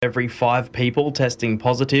Every 5 people testing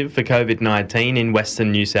positive for COVID-19 in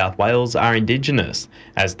Western New South Wales are Indigenous,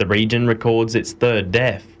 as the region records its 3rd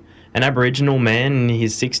death. An Aboriginal man in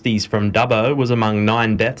his 60s from Dubbo was among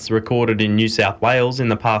 9 deaths recorded in New South Wales in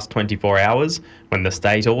the past 24 hours, when the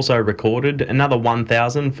state also recorded another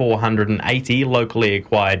 1,480 locally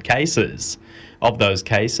acquired cases. Of those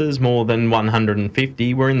cases, more than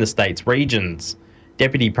 150 were in the state's regions.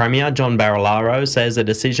 Deputy Premier John Barilaro says a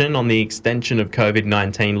decision on the extension of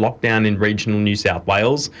COVID-19 lockdown in regional New South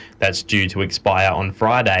Wales, that's due to expire on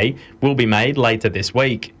Friday, will be made later this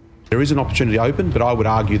week. There is an opportunity open, but I would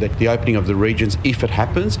argue that the opening of the regions, if it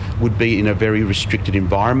happens, would be in a very restricted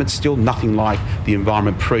environment. Still nothing like the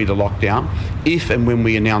environment pre the lockdown. If and when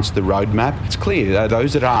we announce the roadmap, it's clear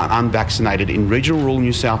those that are unvaccinated in regional rural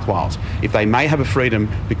New South Wales, if they may have a freedom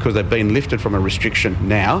because they've been lifted from a restriction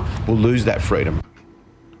now, will lose that freedom.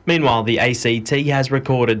 Meanwhile, the ACT has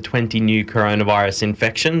recorded 20 new coronavirus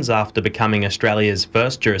infections after becoming Australia's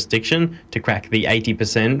first jurisdiction to crack the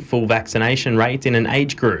 80% full vaccination rate in an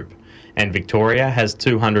age group, and Victoria has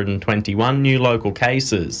 221 new local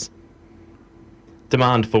cases.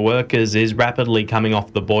 Demand for workers is rapidly coming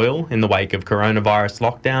off the boil in the wake of coronavirus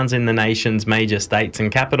lockdowns in the nation's major states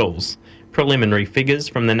and capitals. Preliminary figures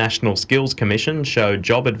from the National Skills Commission show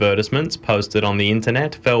job advertisements posted on the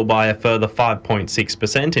internet fell by a further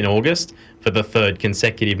 5.6% in August, for the 3rd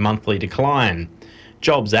consecutive monthly decline.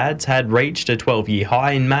 Jobs ads had reached a 12-year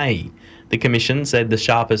high in May. The Commission said the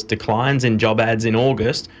sharpest declines in job ads in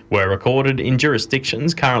August were recorded in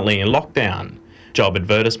jurisdictions currently in lockdown. Job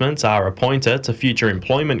advertisements are a pointer to future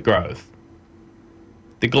employment growth.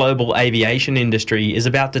 The global aviation industry is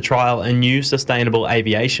about to trial a new sustainable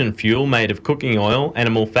aviation fuel made of cooking oil,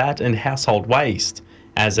 animal fat and household waste.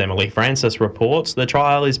 As Emily Francis reports, the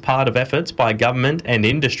trial is part of efforts by government and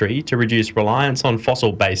industry to reduce reliance on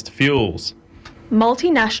fossil-based fuels.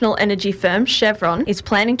 Multinational energy firm Chevron is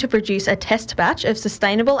planning to produce a test batch of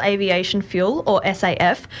sustainable aviation fuel, or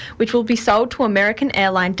SAF, which will be sold to American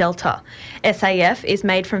airline Delta. SAF is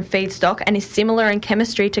made from feedstock and is similar in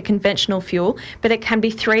chemistry to conventional fuel, but it can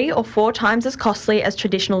be 3 or 4 times as costly as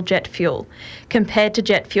traditional jet fuel. Compared to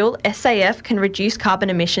jet fuel, SAF can reduce carbon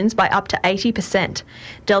emissions by up to 80%.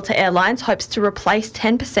 Delta Airlines hopes to replace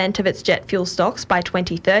 10% of its jet fuel stocks by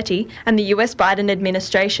 2030, and the US Biden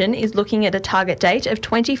administration is looking at a target date of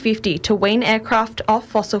 2050 to wean aircraft off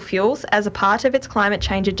fossil fuels as a part of its climate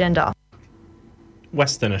change agenda.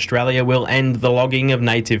 Western Australia will end the logging of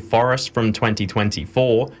native forests from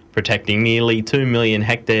 2024, protecting nearly 2 million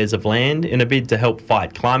hectares of land in a bid to help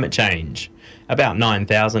fight climate change. About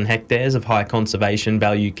 9,000 hectares of high conservation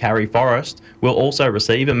value Karri forest will also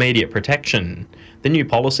receive immediate protection. The new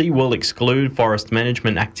policy will exclude forest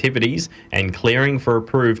management activities and clearing for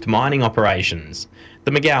approved mining operations.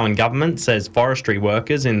 The McGowan government says forestry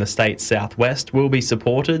workers in the state's southwest will be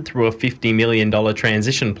supported through a $50 million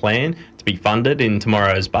transition plan to be funded in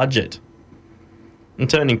tomorrow's budget. And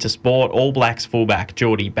turning to sport, All Blacks fullback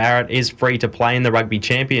Jordie Barrett is free to play in the Rugby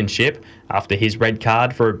Championship after his red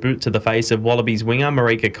card for a boot to the face of Wallabies winger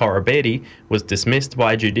Marika Koroibete was dismissed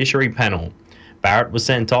by a judiciary panel. Barrett was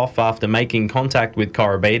sent off after making contact with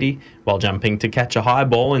Koroibete while jumping to catch a high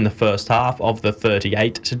ball in the first half of the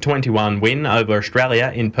 38-21 win over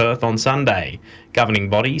Australia in Perth on Sunday. Governing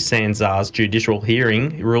body SANZAR's judicial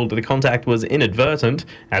hearing ruled the contact was inadvertent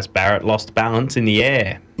as Barrett lost balance in the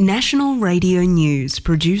air. National Radio News,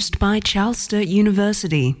 produced by Charles Sturt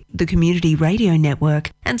University, the Community Radio Network,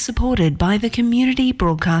 and supported by the Community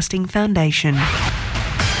Broadcasting Foundation.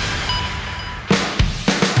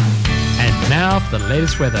 Now for the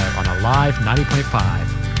latest weather on Alive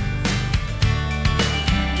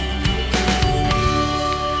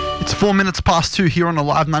 90.5. It's 4 minutes past 2 here on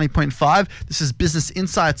Alive 90.5. This is Business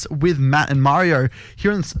Insights with Matt and Mario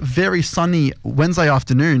here on this very sunny Wednesday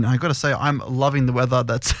afternoon. I got to say, I'm loving the weather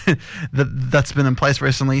that's been in place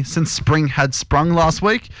recently. Since spring had sprung last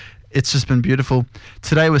week, it's just been beautiful.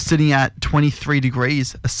 Today we're sitting at 23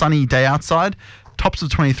 degrees, a sunny day outside. Tops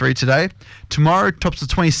of 23 today. Tomorrow, tops of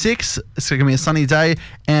 26. It's going to be a sunny day.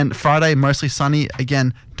 And Friday, mostly sunny.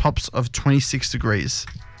 Again, tops of 26 degrees.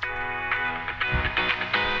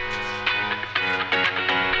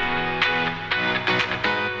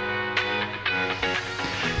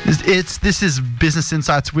 This is Business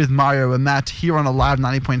Insights with Mario and Matt here on Alive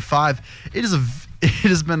 90.5. It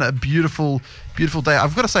has been a beautiful, beautiful day.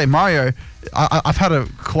 I've got to say, Mario, I've had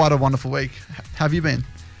quite a wonderful week. How have you been?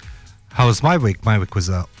 How was my week? My week was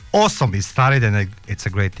awesome. It started and it's a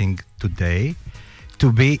great thing today.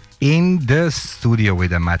 to be in the studio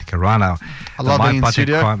with Matt Caterina. I love being in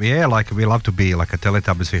studio. Yeah, like we love to be like a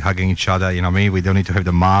Teletubbies. We're hugging each other. You know what I mean? We don't need to have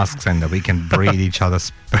the masks and we can breathe each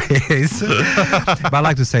other's space. But I'd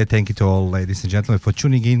like to say thank you to all ladies and gentlemen for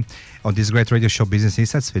tuning in on this great radio show, Business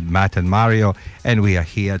Insights with Matt and Mario. And we are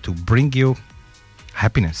here to bring you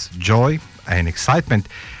happiness, joy, and excitement,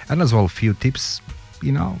 and as well a few tips,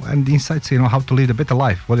 and insights, how to lead a better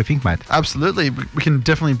life. What do you think, Matt? Absolutely. We can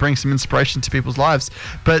definitely bring some inspiration to people's lives,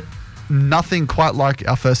 but nothing quite like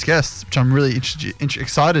our first guest, which I'm really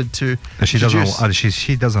excited to introduce.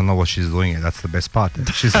 She doesn't know what she's doing. That's the best part.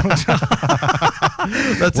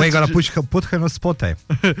 We're going to put her on the spot there.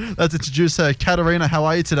 Let's introduce her. Caterina, how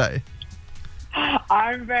are you today?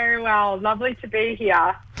 I'm very well. Lovely to be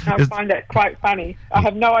here. I find it quite funny. I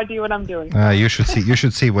have no idea what I'm doing. You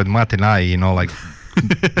should see what Matt and I,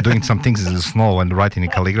 doing some things in the snow and writing in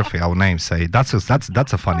calligraphy our names. Say that's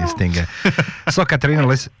the funniest thing. So, Caterina,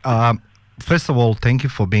 let's first of all, thank you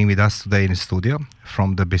for being with us today in the studio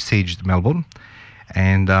from the besieged Melbourne.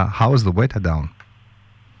 And how is the weather down?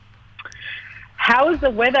 How is the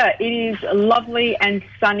weather? It is lovely and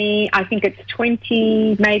sunny. I think it's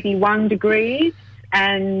 20, maybe 1 degrees,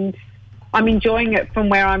 and I'm enjoying it from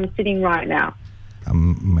where I'm sitting right now.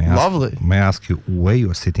 Lovely. May I ask you where you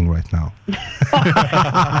are sitting right now?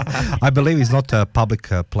 I believe it's not a public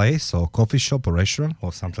place or coffee shop or restaurant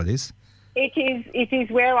or something like this. It is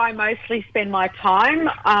where I mostly spend my time,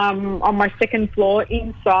 on my second floor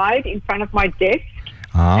inside in front of my desk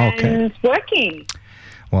and working.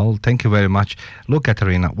 Well, thank you very much. Look,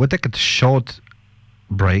 Caterina, we'll take a short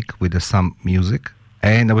break with some music,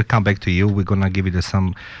 and we'll come back to you. We're going to give you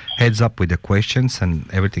some heads up with the questions and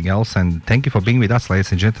everything else. And thank you for being with us,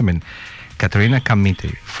 ladies and gentlemen. Caterina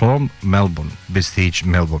Caminiti from Melbourne, besieged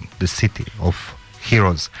Melbourne, the city of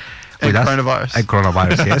heroes. And coronavirus. And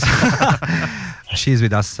coronavirus, yes. She's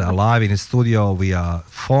with us live in the studio via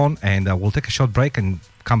phone, and we'll take a short break and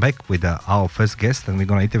come back with our first guest, and we're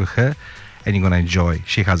going to interview her. And you're going to enjoy.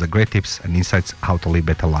 She has a great tips and insights how to live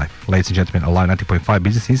better life. Ladies and gentlemen, Alive 90.5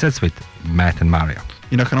 Business Insights with Matt and Mario.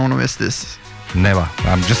 You're not going to want to miss this. Never.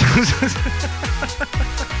 I'm just...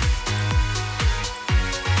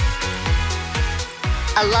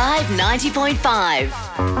 Alive 90.5.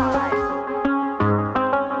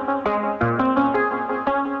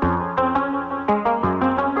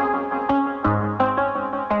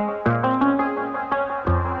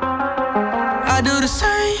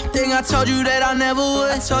 I told you that I never would.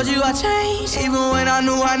 I told you I changed, even when I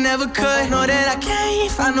knew I never could. Know that I can't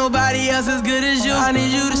find nobody else as good as you. I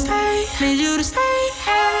need you to stay, need you to stay.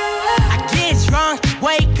 I get drunk,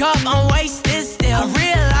 wake up, I'm wasted still. I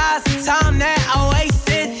realize the time that I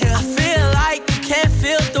wasted here. I feel like you can't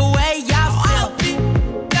feel the way I feel. I'll be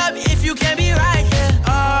up if you can't be right here.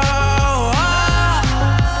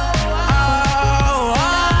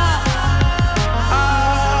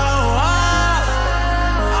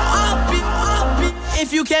 If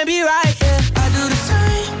you can't be right, yeah. I do the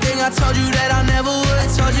same thing. I told you that I never would. I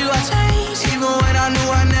told you I changed, even when I knew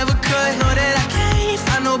I never could. Know that I can't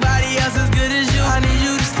find nobody else as good as you. I need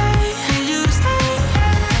you to stay, need you to stay.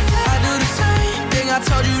 I do the same thing. I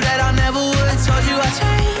told you that I never would. I told you I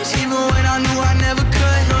changed, even when I knew I never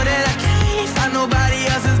could. Know that I can't find nobody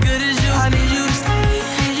else as good as you. I need you to stay,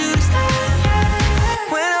 need you to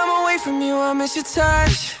stay. When I'm away from you, I miss your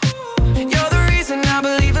touch. You're the reason I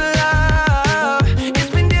believe in love.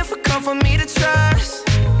 For me to trust,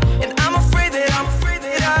 and I'm afraid that ain't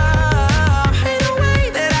no way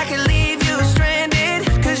that I can leave you stranded,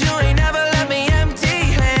 cause you ain't never left me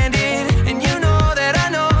empty-handed, and you know that I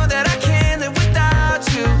can't live without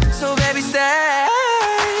you, so baby stay.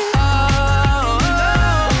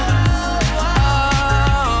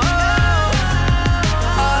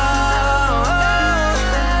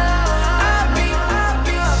 I'll be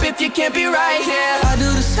if you can't be right here. I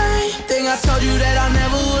do the same thing. I told you that I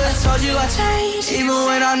never would. I told you I changed, even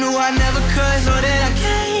when I knew I never could. Know that I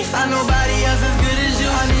can't find nobody else as good as you.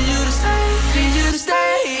 I need you to stay, need you to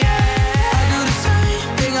stay, yeah. I do the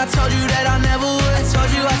same thing. I told you that I never would. I told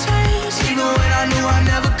you I changed, even when I knew I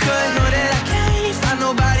never could. Know that I can't find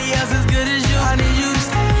nobody else as good as you. I need you to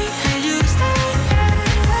stay, need you to stay.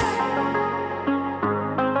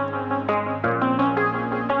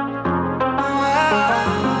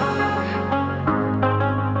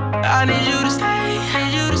 I need you to stay,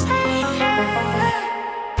 need you to stay.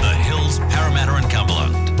 The Hills, Parramatta and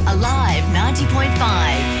Cumberland. Alive 90.5.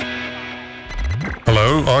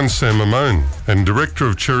 Hello, I'm Sam Mamone, and Director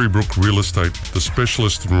of Cherrybrook Real Estate, the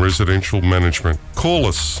specialist in residential management. Call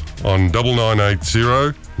us on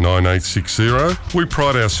 9980 9860. We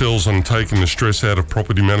pride ourselves on taking the stress out of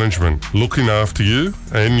property management, looking after you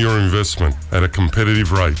and your investment at a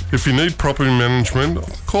competitive rate. If you need property management,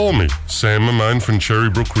 call me, Sam Mamone from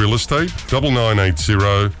Cherrybrook Real Estate,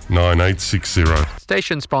 9980 9860.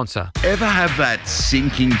 Station sponsor. Ever have that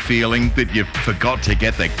sinking feeling that you forgot to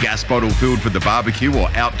get the gas bottle filled for the barbecue or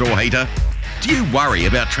outdoor heater? Do you worry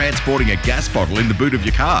about transporting a gas bottle in the boot of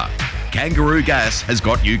your car? Kangaroo Gas has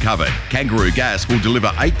got you covered. Kangaroo Gas will deliver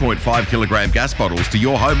 8.5 kilogram gas bottles to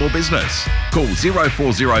your home or business. Call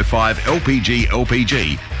 0405 LPG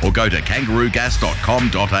LPG or go to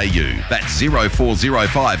kangaroogas.com.au. That's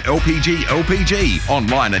 0405 LPG LPG,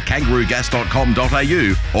 online at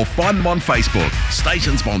kangaroogas.com.au or find them on Facebook.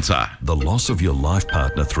 Station sponsor. The loss of your life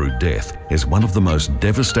partner through death is one of the most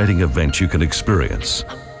devastating events you can experience.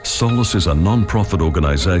 Solace is a non-profit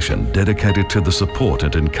organisation dedicated to the support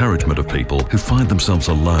and encouragement of people who find themselves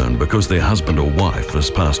alone because their husband or wife has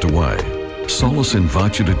passed away. Solace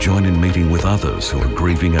invites you to join in meeting with others who are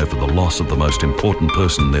grieving over the loss of the most important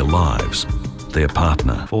person in their lives, their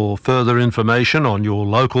partner. For further information on your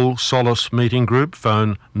local Solace meeting group,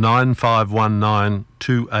 phone 9519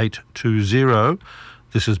 2820.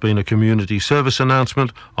 This has been a community service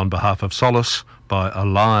announcement on behalf of Solace by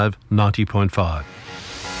Alive 90.5.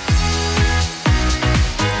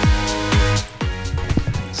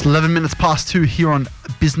 It's 11 minutes past 2 here on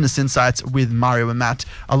Business Insights with Mario and Matt,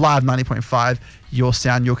 Alive 90.5, your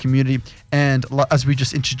sound, your community. And as we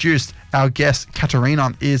just introduced, our guest,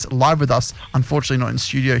 Caterina, is live with us. Unfortunately, not in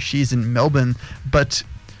studio. She's in Melbourne. But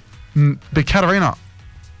Caterina,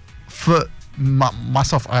 for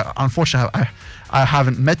myself, unfortunately, I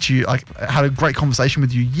haven't met you. I had a great conversation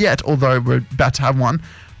with you yet, although we're about to have one.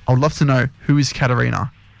 I would love to know, who is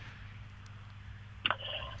Caterina?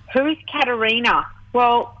 Who is Caterina?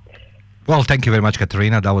 Well, thank you very much,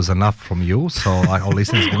 Caterina. That was enough from you. So our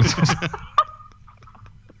listeners.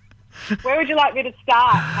 Where would you like me to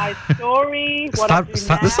start? My story? Start with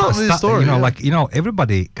the story.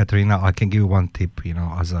 Everybody, Caterina, I can give you one tip.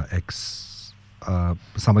 As a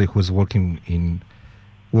somebody who's working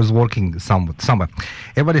somewhere.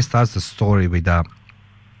 Everybody starts the story with a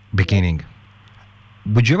beginning.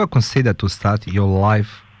 Would you ever consider to start your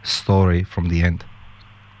life story from the end?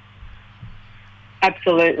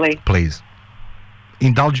 Absolutely. Please.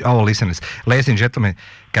 Indulge our listeners. Ladies and gentlemen,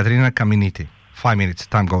 Caterina Caminiti. 5 minutes.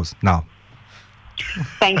 Time goes now.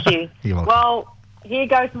 Thank you. You're welcome. Well, here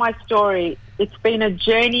goes my story. It's been a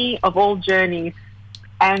journey of all journeys.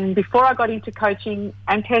 And before I got into coaching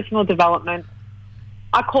and personal development,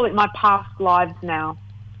 I call it my past lives now.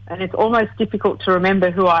 And it's almost difficult to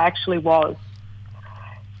remember who I actually was.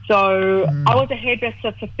 So I was a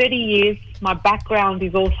hairdresser for 30 years. My background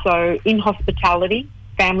is also in hospitality,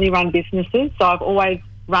 family-run businesses. So I've always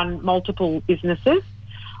run multiple businesses.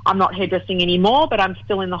 I'm not hairdressing anymore, but I'm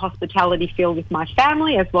still in the hospitality field with my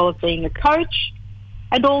family, as well as being a coach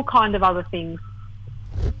and all kind of other things.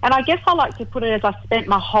 And I guess I like to put it as I spent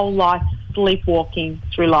my whole life sleepwalking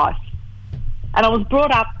through life. And I was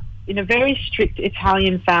brought up in a very strict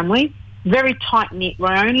Italian family, very tight-knit,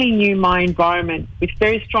 where I only knew my environment with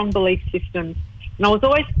very strong belief systems. And I was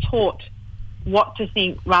always taught what to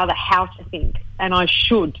think, rather how to think. And I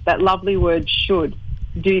should, that lovely word should,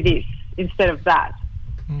 do this instead of that.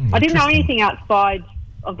 I didn't know anything outside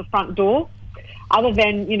of the front door other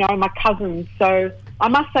than, my cousins. So I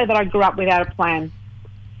must say that I grew up without a plan.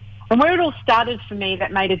 And where it all started for me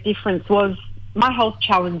that made a difference was my health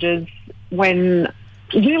challenges when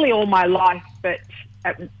really all my life, but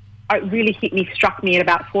it really struck me at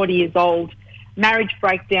about 40 years old, marriage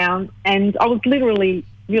breakdown, and I was literally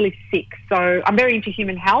really sick. So I'm very into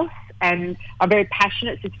human health and I'm very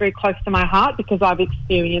passionate. So it's very close to my heart because I've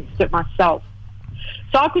experienced it myself.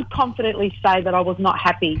 So I could confidently say that I was not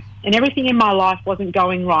happy and everything in my life wasn't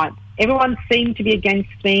going right. Everyone seemed to be against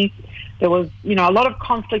me. There was, a lot of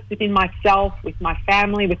conflict within myself, with my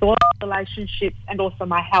family, with all my relationships and also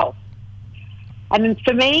my health. And then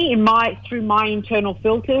for me, through my internal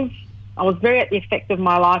filters, I was very at the effect of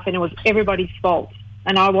my life and it was everybody's fault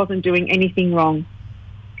and I wasn't doing anything wrong.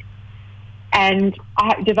 And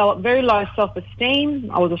I developed very low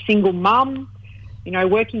self-esteem. I was a single mum,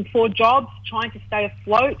 working 4 jobs, trying to stay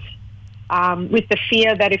afloat with the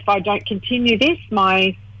fear that if I don't continue this,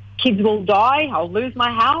 my kids will die, I'll lose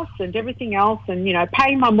my house and everything else and,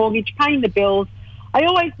 paying my mortgage, paying the bills. I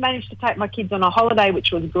always managed to take my kids on a holiday,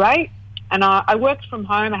 which was great. And I worked from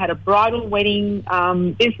home. I had a bridal wedding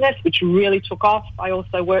business, which really took off. I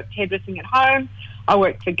also worked hairdressing at home. I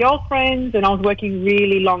worked for girlfriends and I was working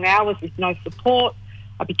really long hours with no support.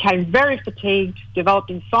 I became very fatigued,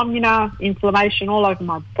 developed insomnia, inflammation all over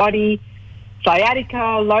my body,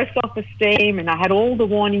 sciatica, low self-esteem, and I had all the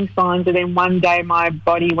warning signs, and then one day my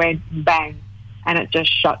body went bang and it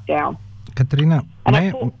just shut down. Caterina,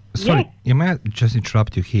 you may I just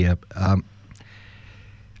interrupt you here.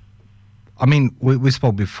 I mean, we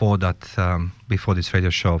spoke before that, before this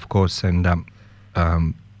radio show, of course, and I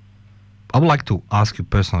would like to ask you a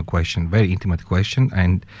personal question, very intimate question,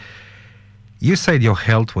 and you said your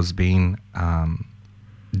health was being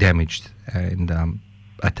damaged and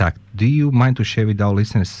attacked. Do you mind to share with our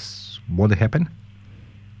listeners what happened?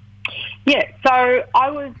 Yeah, so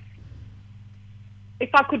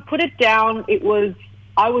if I could put it down,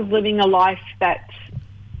 I was living a life that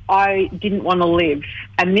I didn't want to live.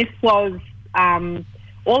 And this was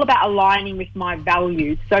all about aligning with my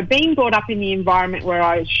values. So being brought up in the environment where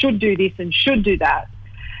I should do this and should do that,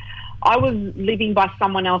 I was living by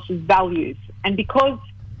someone else's values. And because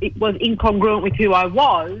it was incongruent with who I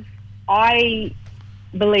was, I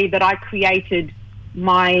believe that I created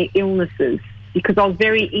my illnesses because I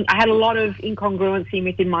had a lot of incongruency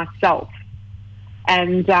within myself.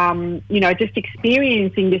 And, just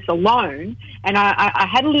experiencing this alone, and I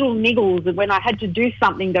had a little niggles when I had to do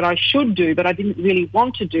something that I should do, but I didn't really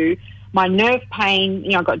want to do. My nerve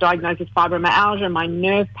pain, I got diagnosed with fibromyalgia, and my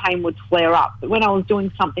nerve pain would flare up. But when I was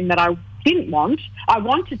doing something that I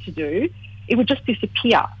wanted to do, it would just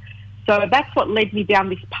disappear. So that's what led me down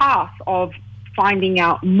this path of finding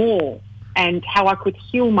out more and how I could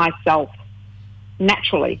heal myself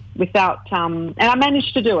naturally without, and I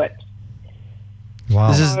managed to do it.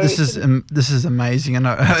 Wow. This is amazing. And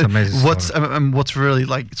what's really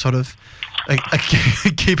like sort of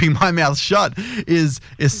keeping my mouth shut is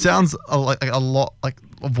it sounds a lot like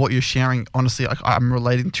of what you're sharing. Honestly, I'm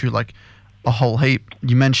relating to like a whole heap.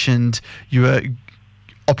 You mentioned you were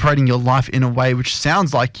operating your life in a way which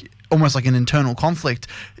sounds like almost like an internal conflict,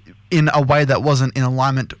 in a way that wasn't in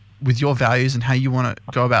alignment with your values and how you want to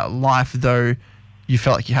go about life, though you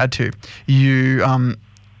felt like you had to.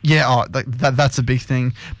 That's a big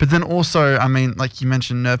thing. But then also, I mean, like you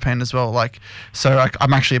mentioned nerve pain as well. Like, so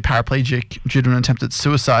I'm actually a paraplegic due to an attempted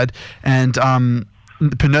suicide, and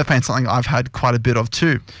nerve pain is something I've had quite a bit of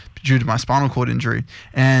too, due to my spinal cord injury.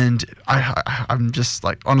 And I'm just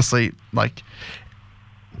like, honestly, like,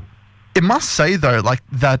 it must say though, like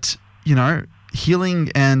that, healing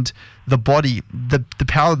and the body, the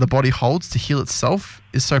power that the body holds to heal itself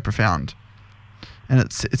is so profound. And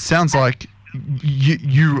it sounds like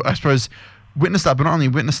you I suppose witnessed that, but not only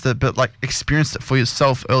witnessed it, but like experienced it for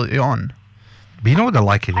yourself early on. But you know what I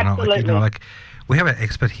like it, like we have an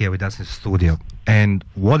expert here with us in the studio, and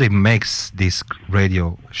what it makes this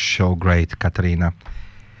radio show great, Caterina.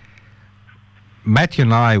 Matthew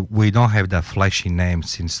and I, we don't have the flashy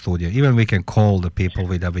names in studio. Even we can call the people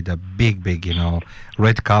with a big,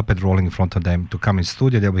 red carpet rolling in front of them to come in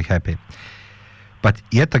studio, they'll be happy. But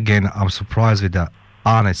yet again, I'm surprised with the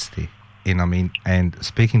honesty, and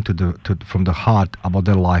speaking from the heart about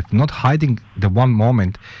their life, not hiding the one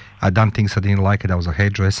moment I done things I didn't like it. I was a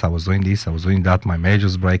hairdresser, I was doing this, I was doing that, my marriage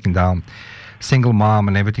was breaking down, single mom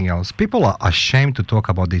and everything else. People are ashamed to talk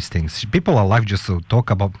about these things. People are like just to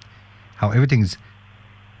talk about how everything is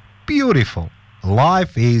beautiful.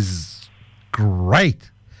 Life is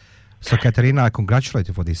great. So, Caterina, I congratulate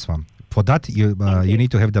you for this one. For that, you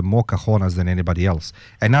need to have the more cojones than anybody else.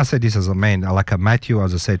 And I say this as a man, like Matthew,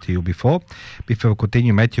 as I said to you before we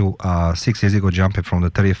continue, Matthew, 6 years ago, jumped from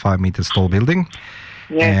the 35-meter tall building.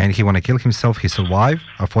 Yeah. And he want to kill himself. He survived.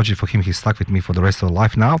 Unfortunately for him, he's stuck with me for the rest of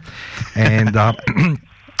life now. And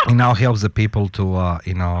he now helps the people to,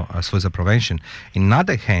 suicide prevention. In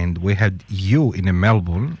other hand, we had you in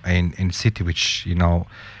Melbourne, in city, which,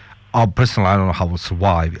 personally, I don't know how we'll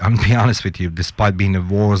survive. I'll be honest with you, despite being in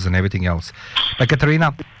wars and everything else. But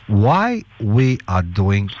Caterina, why we are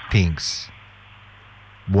doing things,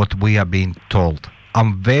 what we are being told?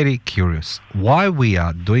 I'm very curious. Why we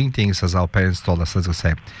are doing things as our parents told us, as I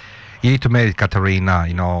say. You need to marry Caterina,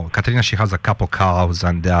 Caterina, she has a couple cows,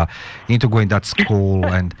 and you need to go in that school.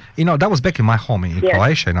 And, that was back in my home in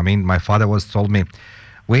Croatia. And my father told me,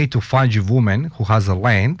 we need to find you a woman who has a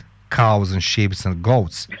land, cows and sheep and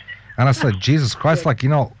goats. And I said, Jesus Christ, I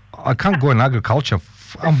can't go in agriculture.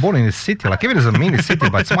 I'm born in a city, even as a mini city,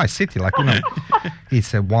 but it's my city. He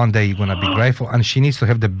said, one day you're going to be grateful. And she needs to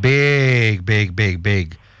have the big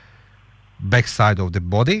backside of the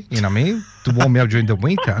body, to warm me up during the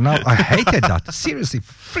winter. And I hated that. Seriously,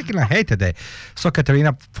 freaking I hated it. So,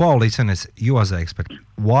 Caterina, for our listeners, you as an expert,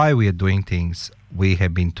 why we are doing things we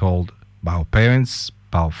have been told by our parents,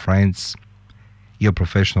 by our friends, your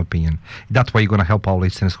professional opinion. That's why you're going to help our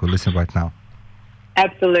listeners who listen right now.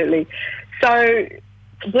 Absolutely. So,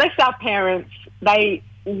 bless our parents.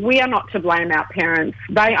 We are not to blame our parents.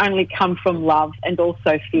 They only come from love and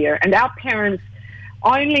also fear. And our parents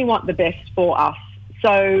only want the best for us.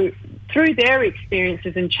 So through their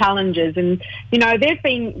experiences and challenges, and, you know,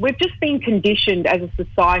 we've just been conditioned as a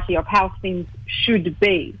society of how things should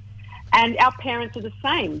be. And our parents are the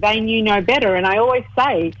same. They knew no better. And I always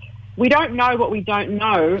say, we don't know what we don't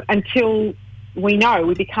know until we know,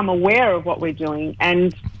 we become aware of what we're doing.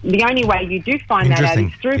 And the only way you do find that out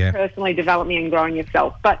is through personally developing and growing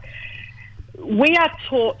yourself. But we are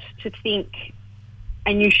taught to think,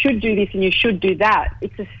 and you should do this and you should do that.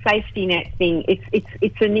 It's a safety net thing.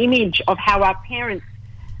 It's an image of how our parents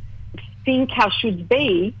think how should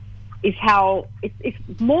be, is how it's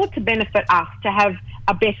more to benefit us to have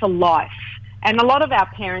a better life. And a lot of our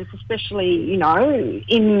parents, especially, you know,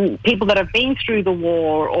 in people that have been through the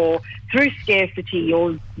war or through scarcity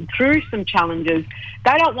or through some challenges,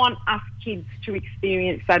 they don't want us kids to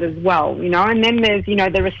experience that as well, you know. And then there's, you know,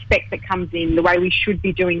 the respect that comes in, the way we should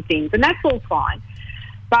be doing things, and that's all fine.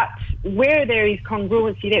 But where there is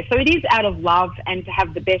congruency there, so it is out of love and to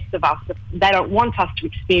have the best of us. They don't want us to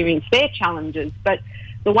experience their challenges, but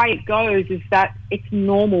the way it goes is that it's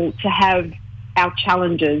normal to have our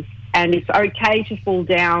challenges. And it's okay to fall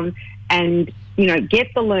down and, you know, get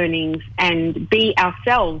the learnings and be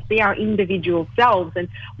ourselves, be our individual selves. And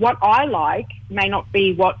what I like may not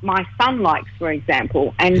be what my son likes, for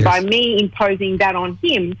example. And by me imposing that on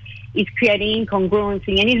him is creating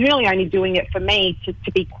incongruency. And he's really only doing it for me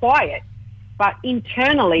to be quiet. But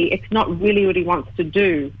internally, it's not really what he wants to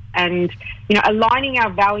do. And, you know, aligning our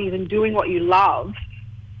values and doing what you love.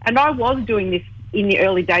 And I was doing this in the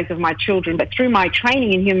early days of my children, but through my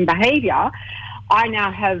training in human behaviour, I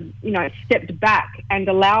now have, you know, stepped back and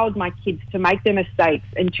allowed my kids to make their mistakes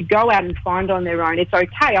and to go out and find on their own. It's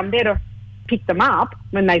okay. I'm there to pick them up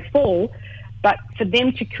when they fall, but for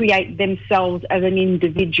them to create themselves as an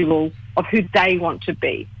individual of who they want to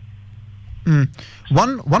be.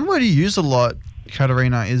 One word you use a lot,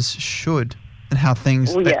 Caterina, is should, and how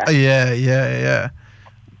things... Yeah.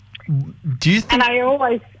 Do you think... And I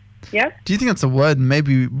always... Yeah. Do you think that's a word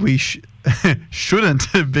maybe we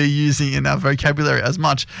shouldn't be using in our vocabulary as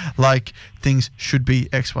much? Like things should be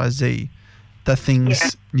X, Y, Z. The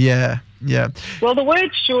things, yeah. Well, the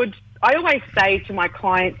word should, I always say to my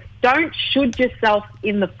clients, don't should yourself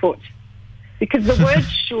in the foot, because the word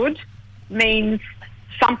should means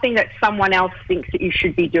something that someone else thinks that you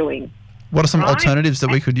should be doing. What are some alternatives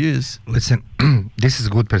that we could use? Listen, this is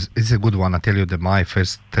good. This is a good one. I tell you that my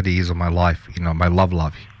first 30 years of my life, you know, my love,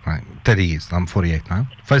 right? 30 years. I'm 48 now.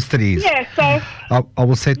 First 30 years. Yeah, so... I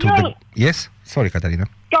will say to the... Yes? Sorry, Caterina.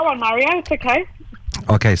 Go on, Mario. It's okay.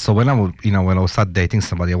 Okay, so when I will start dating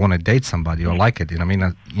somebody, I want to date somebody or like it, you know what I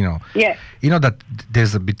mean? Yeah. You know that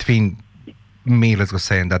there's between me, let's go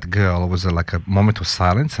say, and that girl was like a moment of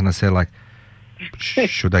silence, and I said like,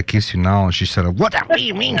 should I kiss you now? And she said, what do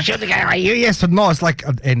you mean? Should I? Yes or no? It's like,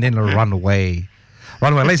 and then run away.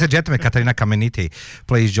 Ladies and gentlemen, Caterina Caminiti,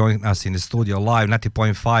 please join us in the studio live,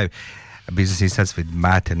 90.5 Business Insights with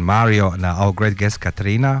Matt and Mario. And our great guest,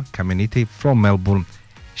 Caterina Caminiti from Melbourne.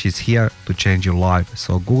 She's here to change your life.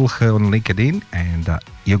 So Google her on LinkedIn and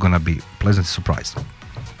you're going to be pleasantly surprised.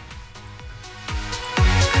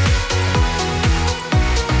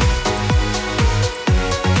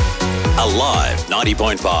 Alive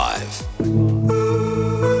 90.5.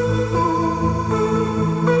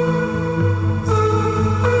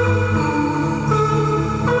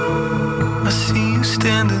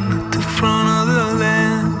 Standing at the front of the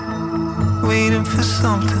land, waiting for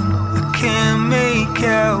something I can't make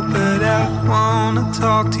out, but I wanna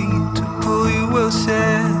talk to you to pull you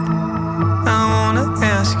aside. I wanna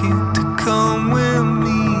ask you to come with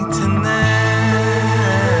me tonight.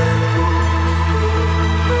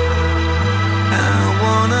 I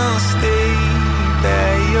wanna stay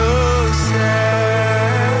by your side.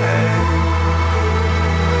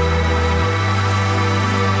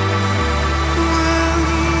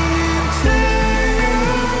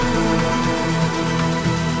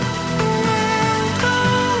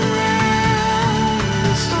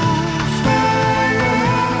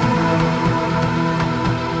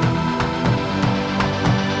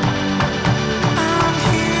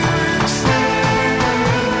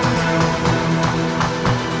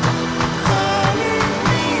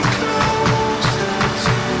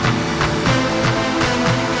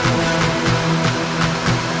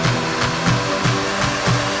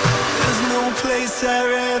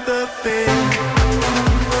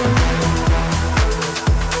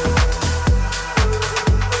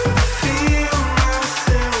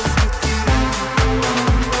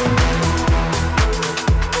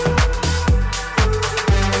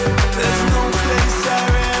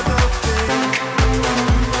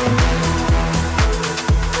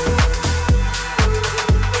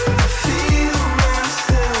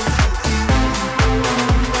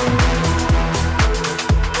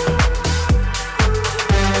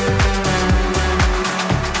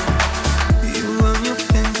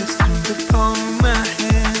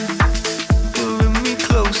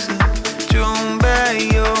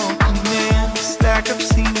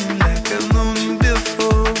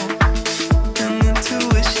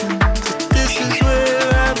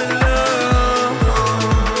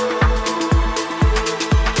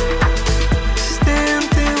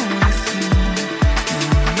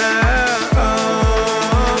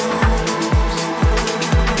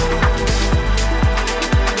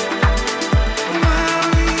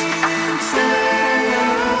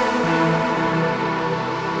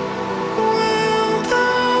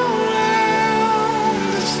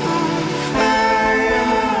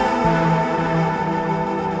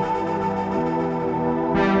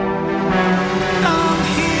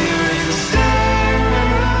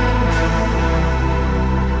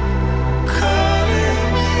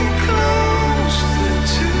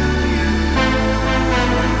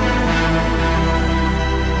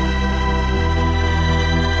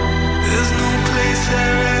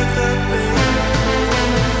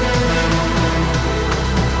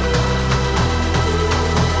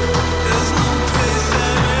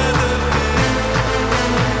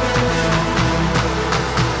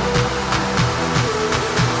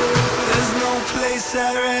 place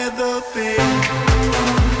I'd rather be.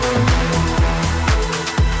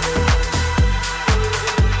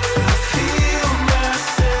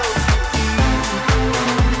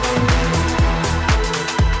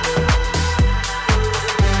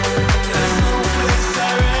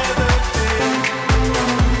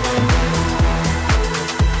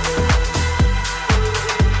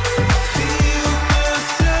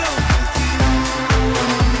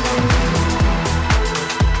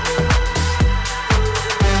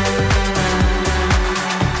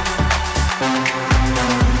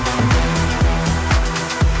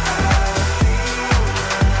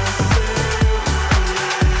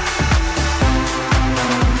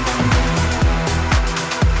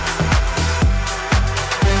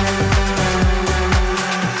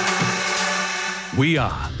 We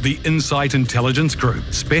are the Insight Intelligence Group,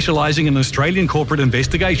 specialising in Australian corporate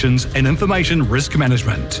investigations and information risk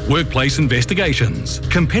management, workplace investigations,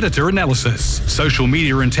 competitor analysis, social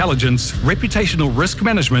media intelligence, reputational risk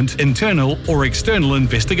management, internal or external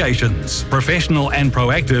investigations. Professional and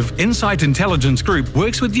proactive, Insight Intelligence Group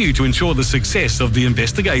works with you to ensure the success of the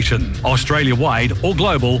investigation. Australia-wide or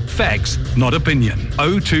global, facts, not opinion.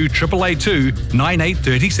 02 882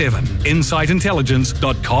 9837.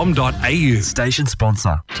 insightintelligence.com.au. Station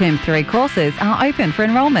sponsor. Term 3 courses are open for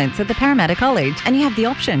enrolments at the Parramatta College, and you have the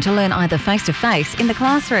option to learn either face-to-face in the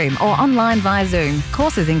classroom or online via Zoom.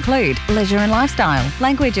 Courses include leisure and lifestyle,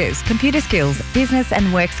 languages, computer skills, business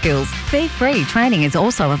and work skills. Fee-free training is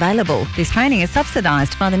also available. This training is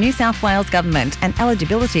subsidised by the New South Wales Government and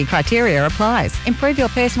eligibility criteria applies. Improve your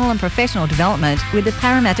personal and professional development with the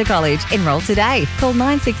Parramatta College. Enrol today. Call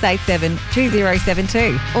 9687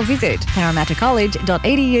 2072 or visit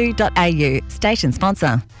parramattacollege.edu.au. Station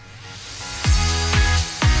sponsor.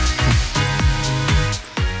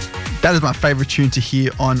 That is my favourite tune to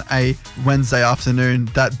hear on a Wednesday afternoon.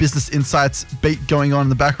 That Business Insights beat going on in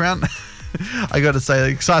the background. I got to say, it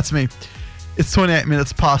excites me. It's 28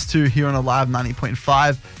 minutes past 2 here on a live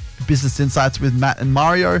 90.5 Business Insights with Matt and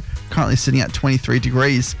Mario, currently sitting at 23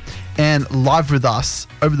 degrees. And live with us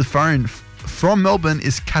over the phone from Melbourne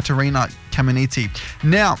is Caterina Caminiti.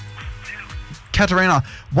 Now, Caterina,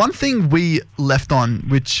 one thing we left on,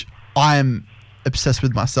 which I am obsessed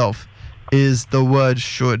with myself, is the word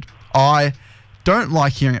should. I don't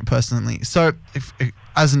like hearing it personally. So,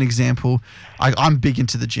 as an example, I'm big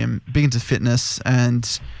into the gym, big into fitness,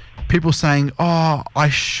 and people saying, oh, I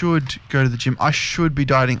should go to the gym, I should be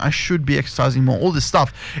dieting, I should be exercising more, all this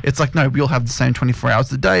stuff. It's like, no, we all have the same 24 hours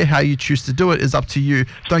a day. How you choose to do it is up to you.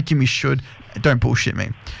 Don't give me should. Don't bullshit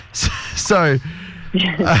me. So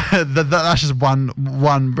that's just one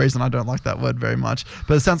reason I don't like that word very much.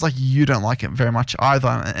 But it sounds like you don't like it very much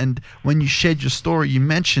either. And when you shared your story, you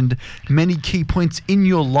mentioned many key points in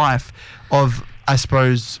your life of, I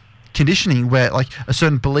suppose, conditioning, where like a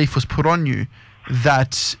certain belief was put on you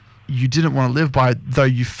that you didn't want to live by, though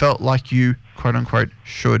you felt like you, quote unquote,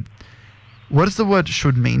 should. What does the word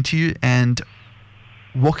should mean to you, and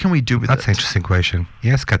what can we do with That's an interesting question.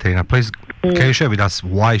 Yes, Caterina, please, can you share with us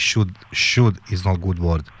why should is not a good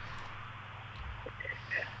word?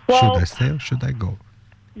 Well, should I stay or should I go?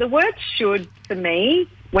 The word should, for me,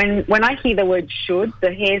 when I hear the word should,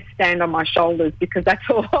 the hairs stand on my shoulders, because that's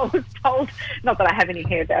all I was told. Not that I have any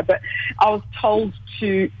hair there, but I was told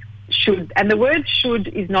to should. And the word should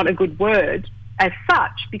is not a good word as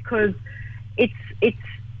such, because it's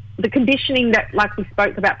the conditioning that, like we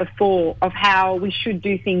spoke about before, of how we should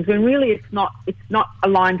do things when really it's not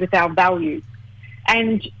aligned with our values.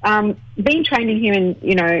 And being trained in human,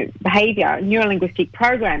 behaviour, neuro-linguistic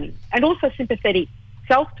programming, and also sympathetic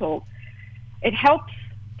self-talk, it helps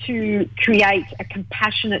to create a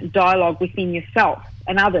compassionate dialogue within yourself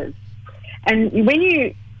and others. And when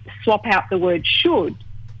you swap out the word should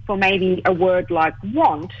for maybe a word like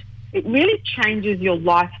want, it really changes your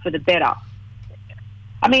life for the better.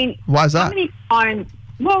 I mean, why is that? How many times?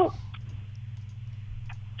 Well,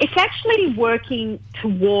 it's actually working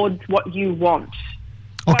towards what you want.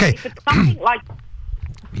 Okay. So if it's something like,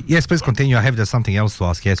 yes, please continue. I have something else to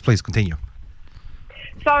ask. Yes, please continue.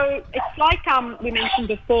 so it's like we mentioned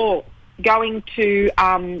before, going to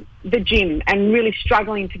the gym and really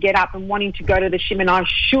struggling to get up and wanting to go to the gym, and I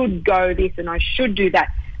should go this and I should do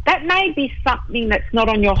that. That may be something that's not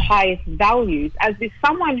on your highest values. As with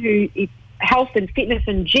someone who is health and fitness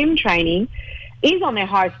and gym training is on their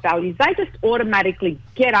highest values, they just automatically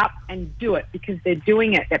get up and do it because they're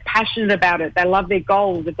doing it. They're passionate about it. They love their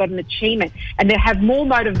goals. They've got an achievement, and they have more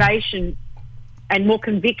motivation and more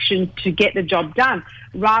conviction to get the job done,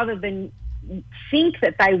 rather than think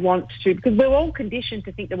that they want to, because we're all conditioned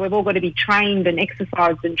to think that we've all got to be trained and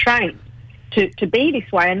exercised and trained to be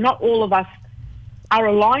this way, and not all of us are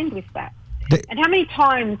aligned with that. And how many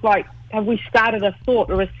times, like, have we started a thought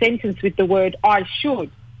or a sentence with the word I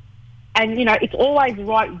should? And, you know, it's always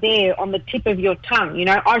right there on the tip of your tongue. You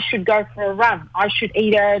know, I should go for a run. I should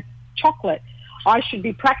eat a chocolate. I should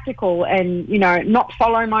be practical and, you know, not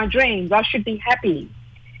follow my dreams. I should be happy.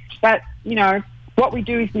 But, you know, what we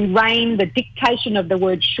do is we rein the dictation of the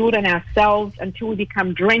word should on ourselves until we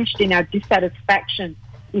become drenched in our dissatisfaction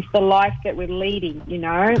with the life that we're leading, you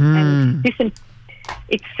know. And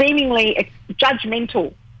it's seemingly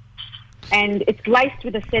judgmental, and it's laced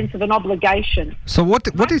with a sense of an obligation. So what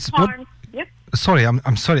is... Yep. Sorry,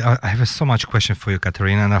 I'm sorry. I have so much question for you,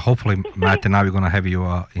 Caterina, and hopefully Matt and I are going to have you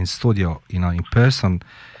in studio, you know, in person,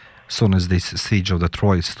 as soon as this siege of the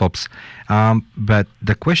Troy stops. But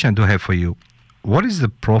the question I do have for you, what is the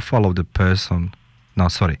profile of the person? No,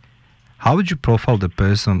 sorry. How would you profile the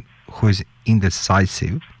person who is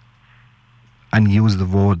indecisive and use the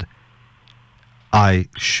word I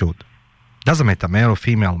should? Doesn't matter, male or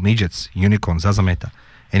female, midgets, unicorns, doesn't matter.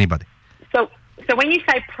 Anybody. So when you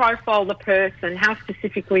say profile the person, how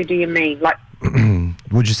specifically do you mean? Like,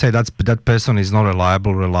 would you say that person is not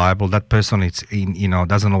reliable? That person is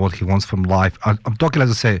doesn't know what he wants from life. I'm talking,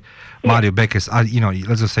 let's just say, Mario Beckes.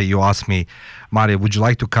 Let's just say you ask me, Mario, would you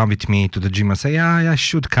like to come with me to the gym? I say, yeah, I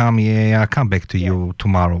should come. Yeah, I'll come back to you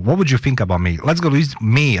tomorrow. What would you think about me? Let's go use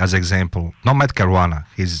me as example, not Matt Caruana.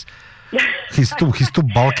 He's too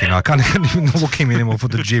bulky now. I can't even look him anymore for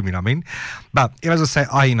the gym, you know what I mean? But let's just say,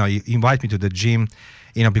 you invite me to the gym,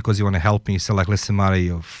 you know, because you want to help me. So like, listen, Mario,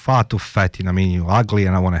 you're far too fat, you know what I mean? You're ugly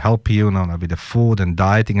and I want to help you, you know, with the food and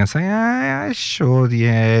dieting. And say, I should,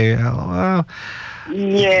 yeah.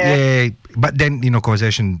 Yeah. But then, you know,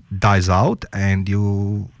 conversation dies out and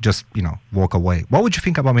you just, you know, walk away. What would you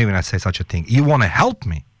think about me when I say such a thing? You want to help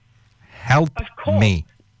me. Help me.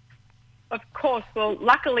 Of course. Well,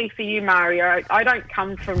 luckily for you, Mario, I don't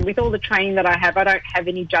come from, with all the training that I have don't have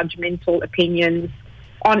any judgmental opinions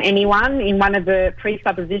on anyone. In one of the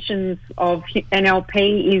presuppositions of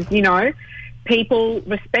NLP is, you know, people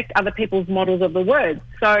respect other people's models of the word.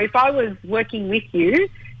 So if I was working with you,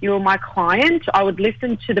 you're my client, I would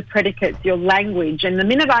listen to the predicates, your language, and the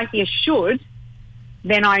minute I hear should,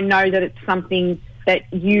 then I know that it's something that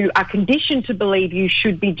you are conditioned to believe you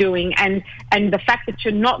should be doing, and the fact that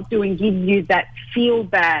you're not doing gives you that feel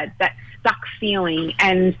bad, that stuck feeling,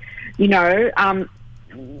 and, you know,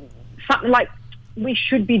 something like we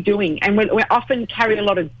should be doing. And we often carry a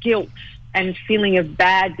lot of guilt and feeling of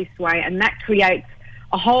bad this way, and that creates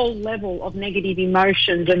a whole level of negative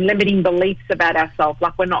emotions and limiting beliefs about ourselves,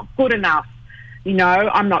 like we're not good enough, you know,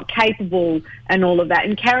 I'm not capable, and all of that.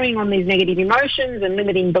 And carrying on these negative emotions and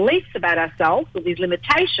limiting beliefs about ourselves, or these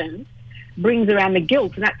limitations, brings around the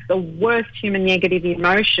guilt. And that's the worst human negative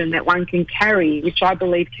emotion that one can carry, which I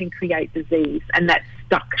believe can create disease, and that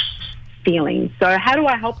stuck feeling. So how do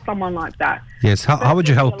I help someone like that? Yes, how would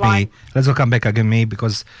you help me? Let's go come back again, me,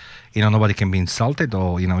 because, you know, nobody can be insulted,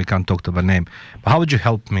 or, you know, we can't talk to the name. But how would you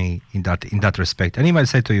help me in that respect? And he might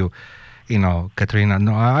say to you, you know, Caterina,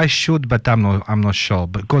 no, I should, but I'm not sure,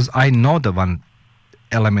 because I know the one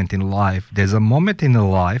element in life. There's a moment in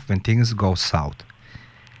life when things go south,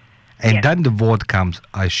 and then the word comes,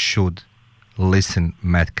 I should listen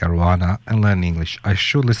Matt Caruana and learn English. I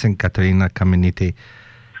should listen Caterina Caminiti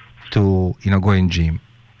to, you know, go in gym.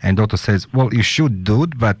 And doctor says, well, you should do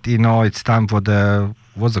it, but, you know, it's time for the,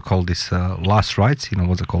 what's it called, this last rites, you know,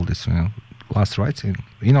 what's it called, this, last rites,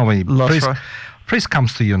 you know, when you priest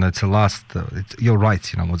comes to you and it's the last, it's your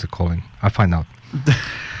rights, you know, what's it calling? I'll find out.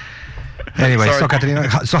 Anyway, so Caterina,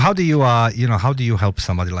 so how do you, how do you help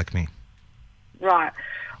somebody like me? Right.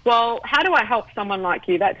 Well, how do I help someone like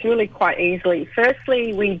you? That's really quite easily.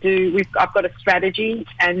 Firstly, I've got a strategy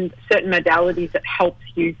and certain modalities that helps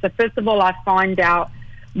you. So first of all, I find out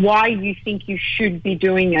why you think you should be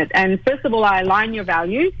doing it. And first of all, I align your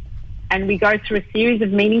values, and we go through a series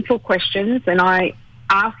of meaningful questions, and I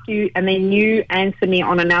ask you, and then you answer me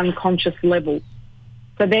on an unconscious level.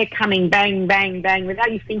 So they're coming bang, bang, bang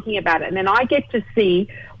without you thinking about it. And then I get to see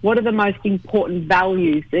what are the most important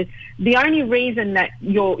values. The only reason that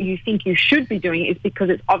you think you should be doing it is because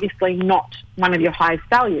it's obviously not one of your highest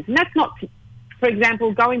values. And that's not, for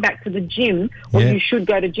example, going back to the gym, or you should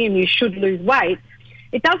go to gym, you should lose weight.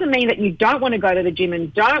 It doesn't mean that you don't want to go to the gym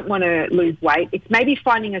and don't want to lose weight. It's maybe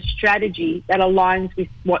finding a strategy that aligns with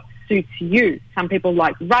what suits you. Some people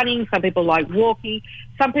like running, some people like walking,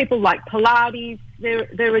 some people like Pilates.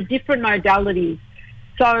 There are different modalities.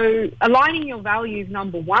 So aligning your values,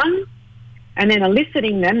 number one, and then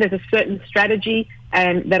eliciting them. There's a certain strategy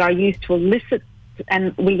that I use to elicit,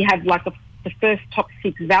 and we have like the first top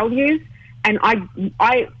 6 values. And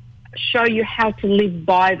I show you how to live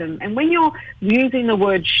by them. And when you're using the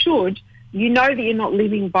word should, you know that you're not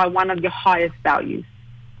living by one of your highest values.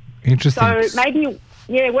 Interesting. So maybe,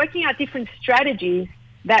 working out different strategies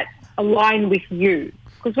that align with you,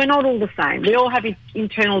 because we're not all the same. We all have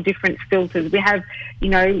internal different filters. We have,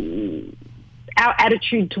 our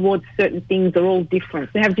attitude towards certain things are all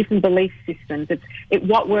different. We have different belief systems. It's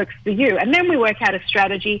what works for you. And then we work out a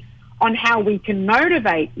strategy on how we can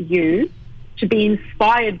motivate you to be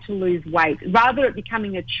inspired to lose weight. Rather than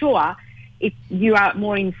becoming a chore, you are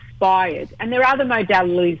more inspired. And there are other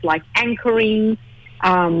modalities like anchoring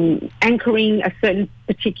a certain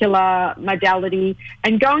particular modality,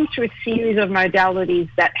 and going through a series of modalities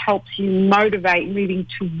that helps you motivate moving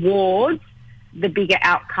towards the bigger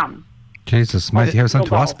outcome. Jesus, mate, you have something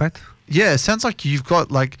to ask, Pat? Yeah, it sounds like you've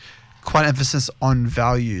got like quite emphasis on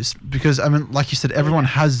values, because I mean, like you said, everyone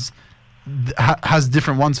has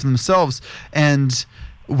different ones for themselves, and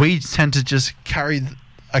we tend to just carry,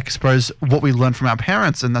 I suppose, what we learn from our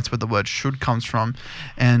parents, and that's where the word should comes from.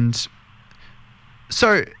 And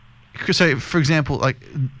so for example, like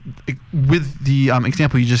with the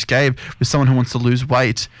example you just gave with someone who wants to lose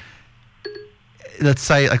weight, let's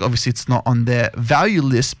say, like, obviously it's not on their value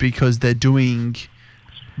list because they're doing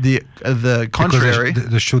the contrary.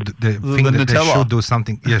 They should do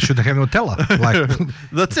something. Yeah, should have Nutella. Like,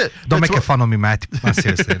 that's it. Don't make fun of me, Matt. No,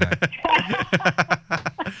 seriously, no.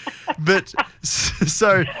 But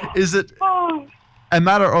so is it a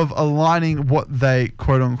matter of aligning what they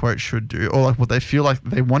quote unquote should do, or like what they feel like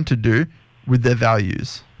they want to do, with their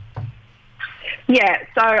values? Yeah,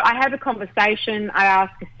 so I have a conversation. I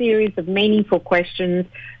ask a series of meaningful questions.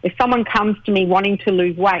 If someone comes to me wanting to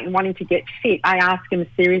lose weight and wanting to get fit, I ask them a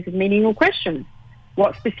series of meaningful questions.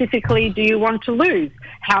 What specifically do you want to lose?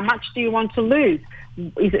 How much do you want to lose?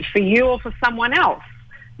 Is it for you or for someone else?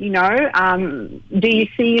 Do you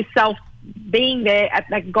see yourself being there at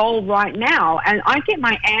that goal right now? And I get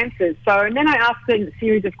my answers. And then I ask them a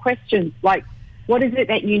series of questions like, what is it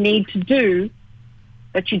that you need to do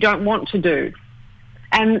that you don't want to do?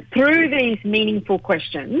 And through these meaningful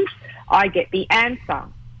questions, I get the answer,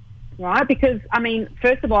 right? Because, I mean,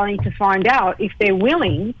 first of all, I need to find out if they're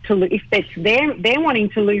willing to, if they're wanting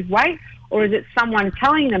to lose weight, or is it someone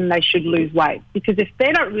telling them they should lose weight? Because if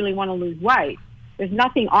they don't really want to lose weight, there's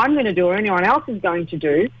nothing I'm going to do or anyone else is going to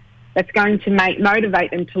do that's going to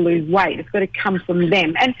motivate them to lose weight. It's got to come from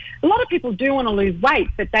them. And a lot of people do want to lose weight,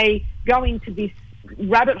 but they go into this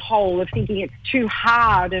rabbit hole of thinking it's too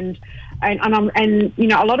hard, and a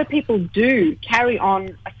lot of people do carry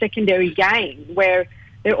on a secondary gain where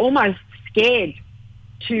they're almost scared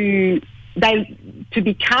to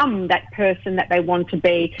become that person that they want to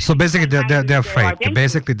be. So basically, they're afraid.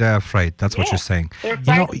 Basically, they're afraid. That's what you're saying. They're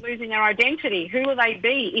afraid of losing their identity. Who will they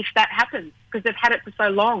be if that happens? Because they've had it for so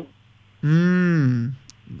long.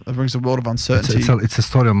 That brings a world of uncertainty. It's a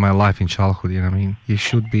story of my life in childhood. You know what I mean? You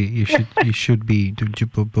should be. That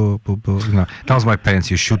was my parents.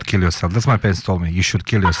 You should kill yourself. That's what my parents told me. You should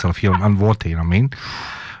kill yourself. You're unworthy. You know what I mean?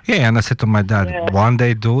 Yeah, and I said to my dad, one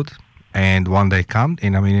day, dude. And one day come,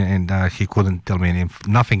 and he couldn't tell me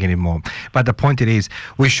nothing anymore. But the point is,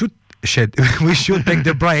 we should take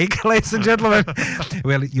the break, ladies and gentlemen.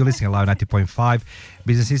 Well, you're listening to Live 90.5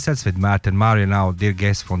 Business Insights with Matt and Mario. Now, dear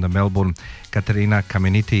guest from the Melbourne, Caterina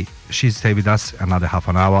Caminiti. She's stay with us another half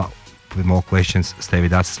an hour with more questions. Stay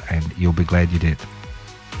with us, and you'll be glad you did.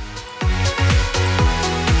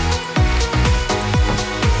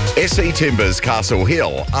 SE Timbers Castle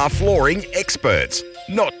Hill are flooring experts.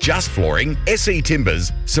 Not just flooring, SE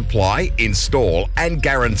Timbers supply, install and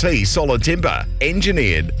guarantee solid timber,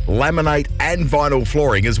 engineered, laminate and vinyl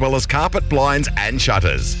flooring, as well as carpet, blinds and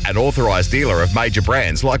shutters. An authorised dealer of major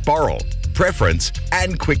brands like Boral, Preference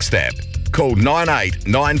and Quickstep. Call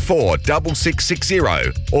 9894 6660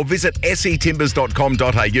 or visit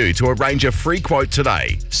setimbers.com.au to arrange a free quote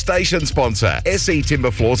today. Station sponsor, SE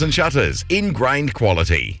Timber Floors and Shutters. Ingrained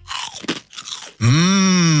quality.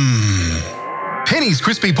 Penny's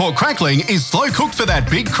Crispy Pork Crackling is slow cooked for that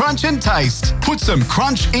big crunch and taste. Put some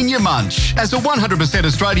crunch in your munch. As a 100%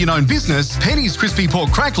 Australian-owned business, Penny's Crispy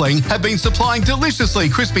Pork Crackling have been supplying deliciously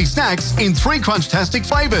crispy snacks in 3 crunch-tastic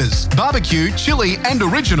flavours: barbecue, chili and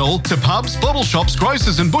original, to pubs, bottle shops,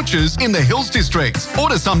 grocers and butchers in the Hills District.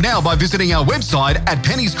 Order some now by visiting our website at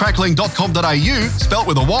pennyscrackling.com.au, spelt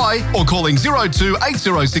with a Y, or calling 02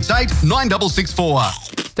 8068 9664.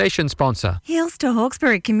 station sponsor. Hills to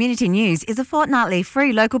Hawkesbury Community News is a fortnightly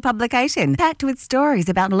free local publication packed with stories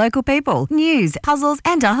about local people, news, puzzles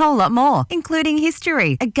and a whole lot more, including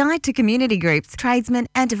history, a guide to community groups, tradesmen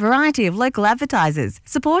and a variety of local advertisers.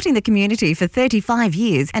 Supporting the community for 35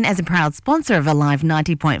 years and as a proud sponsor of Alive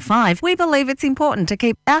 90.5, we believe it's important to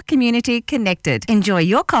keep our community connected. Enjoy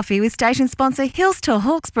your coffee with station sponsor Hills to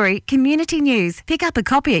Hawkesbury Community News. Pick up a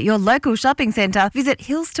copy at your local shopping centre. Visit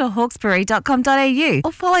hillstohawkesbury.com.au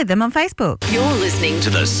or follow them on Facebook. You're listening to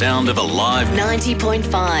the sound of Alive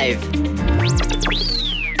 90.5.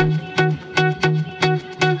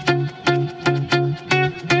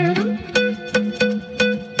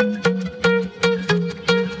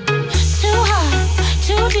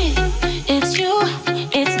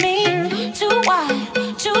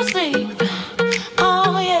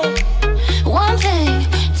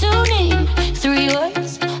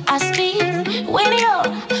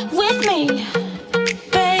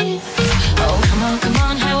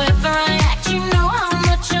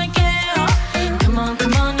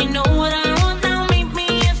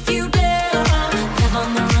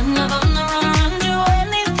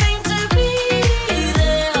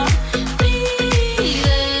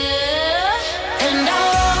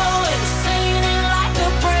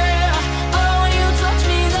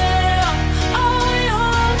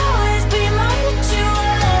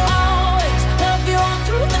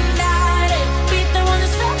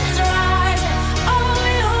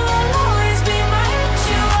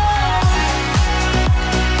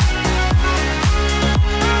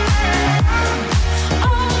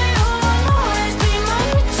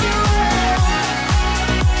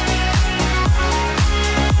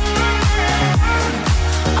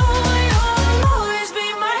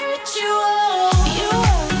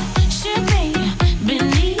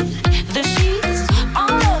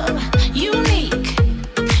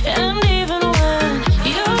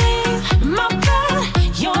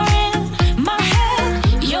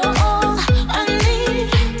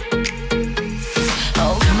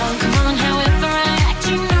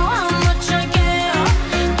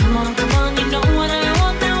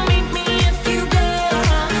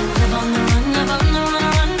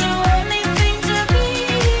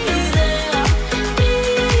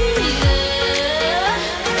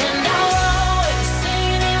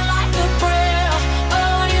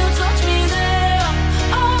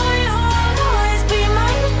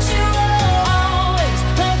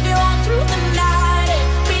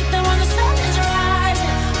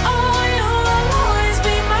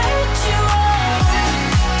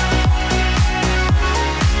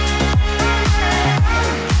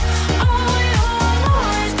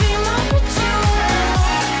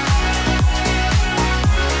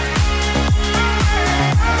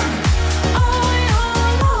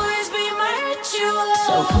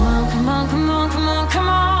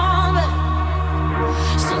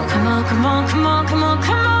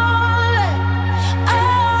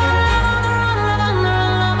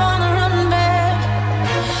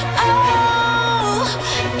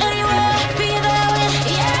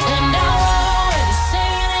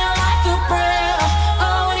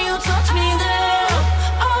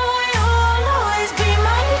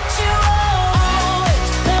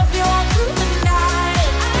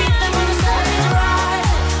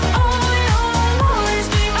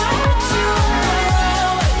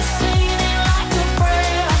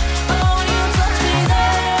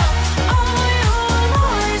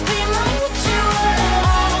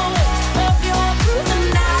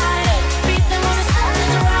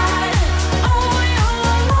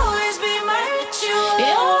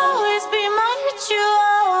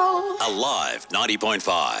 Alive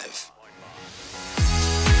 90.5.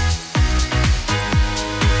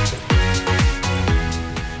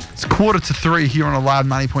 It's 2:45 here on Alive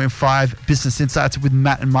 90.5 Business Insights with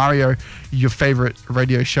Matt and Mario, your favourite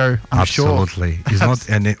radio show, I'm sure. Absolutely. It's not,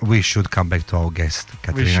 and we should come back to our guest,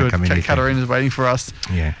 Caterina Caminiti. Caterina's waiting for us.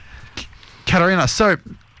 Yeah. Caterina, so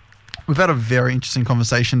we've had a very interesting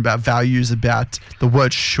conversation about values, about the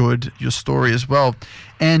word should, your story as well.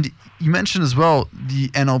 And you mentioned as well the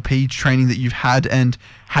NLP training that you've had and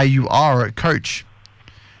how you are a coach.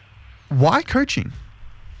 Why coaching?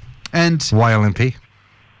 And why LNP?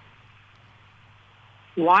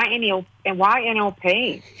 Why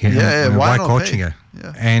NLP? Yeah, why NLP? coaching it?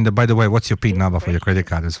 Yeah. And by the way, what's your PIN number for your credit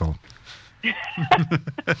card as well?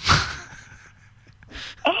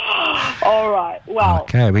 All right. Well.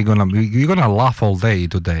 Okay, we're gonna laugh all day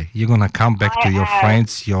today. You're gonna come back to your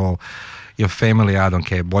friends, your family. I don't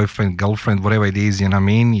care, boyfriend, girlfriend, whatever it is. You know what I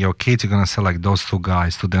mean? Your kids are gonna say like those two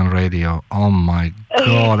guys to them radio. Oh my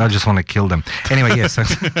God, I just want to kill them. Anyway, yes.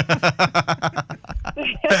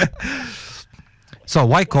 So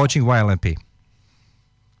why coaching? Why LNP?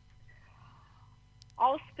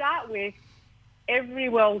 I'll start with every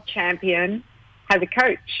world champion has a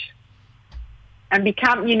coach. And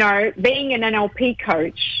being an NLP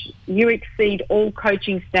coach, you exceed all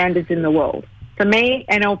coaching standards in the world. For me,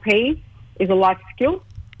 NLP is a life skill,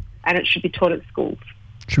 and it should be taught at schools.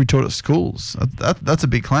 Should be taught at schools. That's a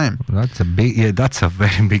big claim. That's a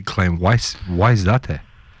very big claim. Why is that there?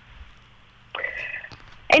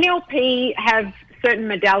 NLP have certain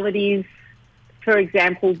modalities, for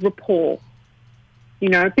example, rapport.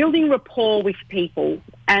 Building rapport with people,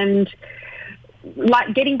 and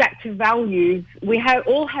like getting back to values, we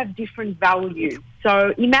all have different values.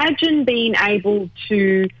 So imagine being able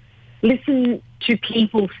to listen to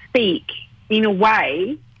people speak in a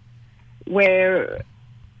way where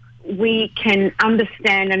we can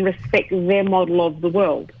understand and respect their model of the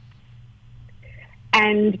world.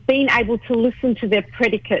 And being able to listen to their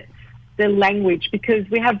predicates, their language, because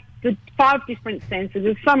we have the 5 different senses.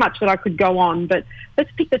 There's so much that I could go on, but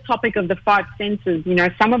let's pick the topic of the 5 senses.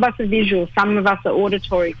 Some of us are visual, some of us are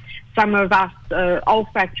auditory, some of us are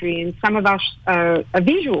olfactory, and some of us are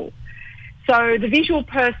visual. So the visual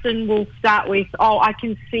person will start with, I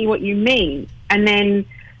can see what you mean. And then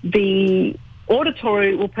the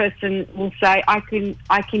auditory person will say, I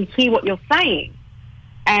can hear what you're saying.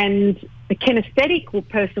 And the kinesthetic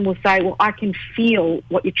person will say, well, I can feel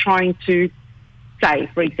what you're trying to say,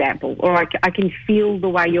 for example, or I can feel the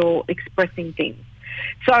way you're expressing things.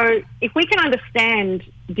 So if we can understand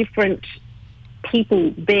different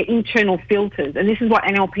people, their internal filters, and this is what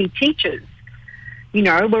NLP teaches,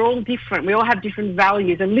 we're all different. We all have different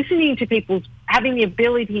values. And listening to people, having the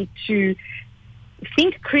ability to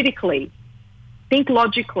think critically, think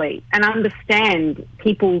logically, and understand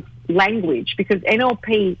people's language, because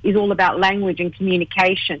NLP is all about language and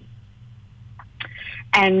communication.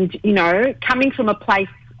 And, coming from a place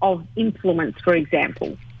of influence, for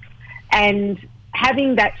example, and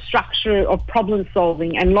having that structure of problem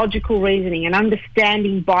solving and logical reasoning and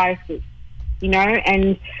understanding biases,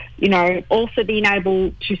 and, also being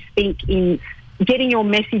able to speak in getting your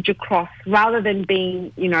message across rather than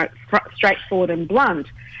being, straightforward and blunt.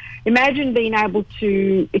 Imagine being able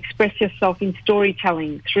to express yourself in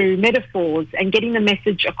storytelling through metaphors and getting the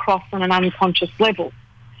message across on an unconscious level.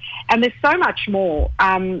 And there's so much more.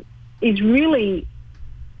 Is really,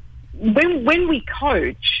 when we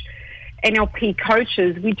coach, NLP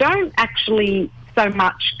coaches, we don't actually so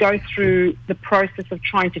much go through the process of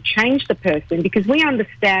trying to change the person, because we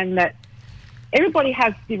understand that everybody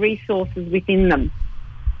has the resources within them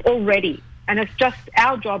already. And it's just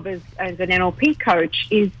our job as an NLP coach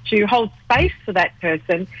is to hold space for that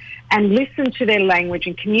person and listen to their language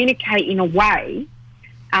and communicate in a way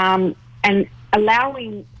and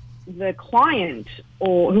allowing the client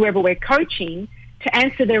or whoever we're coaching to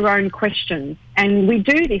answer their own questions. And we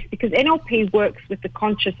do this because NLP works with the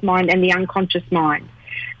conscious mind and the unconscious mind.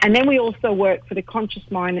 And then we also work for the conscious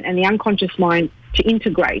mind and the unconscious mind to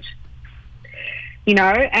integrate.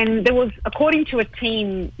 And there was, according to a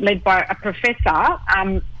team led by a professor,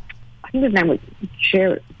 I think his name was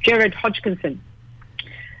Jared Hodgkinson,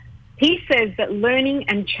 he says that learning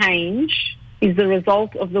and change is the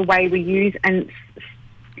result of the way we use and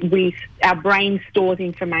our brain stores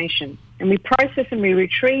information. And we process and we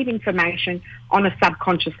retrieve information on a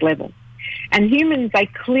subconscious level. And humans, they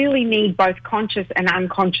clearly need both conscious and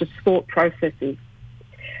unconscious thought processes.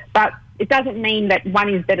 But it doesn't mean that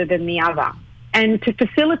one is better than the other. And to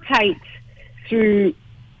facilitate through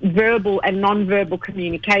verbal and non-verbal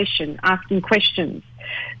communication, asking questions,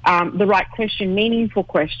 the right question, meaningful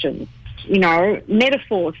questions,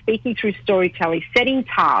 metaphors, speaking through storytelling, setting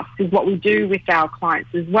tasks is what we do with our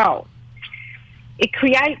clients as well. It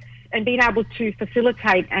creates and being able to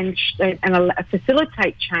facilitate and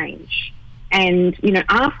facilitate change and,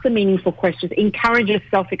 ask the meaningful questions, encourages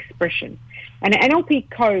self-expression. And an NLP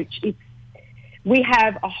coach, we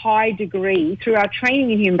have a high degree, through our training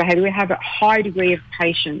in human behaviour, we have a high degree of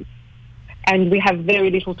patience and we have very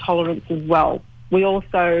little tolerance as well. We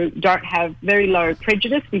also don't have very low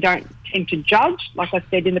prejudice. We don't tend to judge. Like I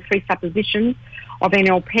said, in the presupposition of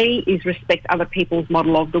NLP is respect other people's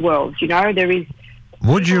model of the world. There is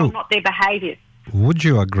not their behaviours. Would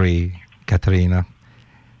you agree, Caterina,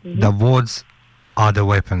 the words are the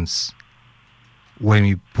weapons? When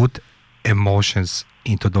we put emotions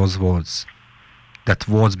into those words, that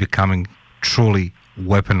words becoming truly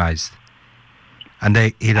weaponized, and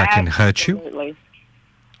they either can hurt you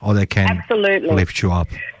or they can lift you up.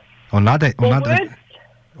 Words.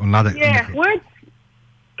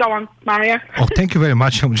 Go on, Mario. Oh, thank you very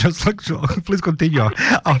much. I'm just like, please continue.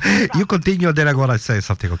 You continue, then I'm going to say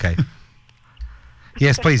something, okay?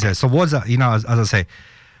 Yes, please. So words are, as I say,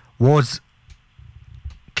 words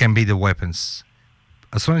can be the weapons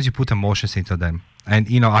as soon as you put emotions into them. And,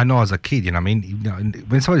 I know as a kid,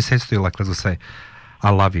 when somebody says to you, like, let's say, I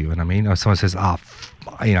love you, or someone says, love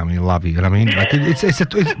you, like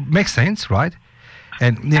it makes sense, right?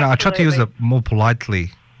 And, I try to use a more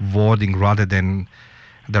politely wording rather than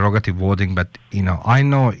derogative wording, but, I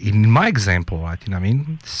know in my example, right,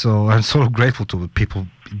 so I'm sort of grateful to people,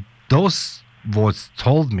 those words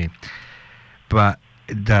told me, but,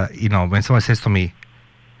 when someone says to me,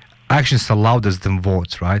 actions are louder than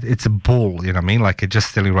words, right? It's a bull, like I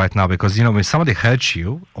just telling you right now, because, when somebody hurts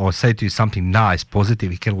you or say to you something nice, positive,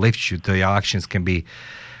 it can lift you. Your actions can be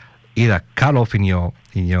either cut off in your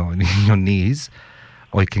knees,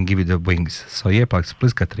 or it can give you the wings. So yeah,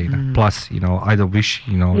 please, Caterina. Plus, I don't wish,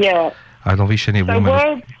 I don't wish any woman.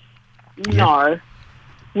 Words, no.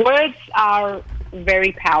 Words are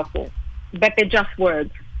very powerful, but they're just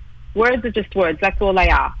words. Words are just words. That's all they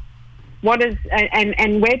are. What is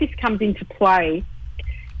and where this comes into play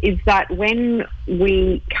is that when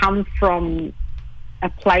we come from a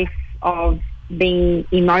place of being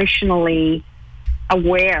emotionally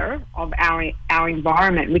aware of our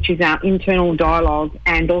environment, which is our internal dialogue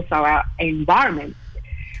and also our environment,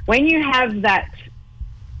 when you have that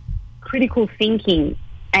critical thinking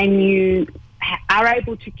and you are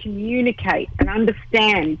able to communicate and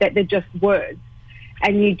understand that they're just words,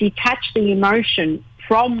 and you detach the emotion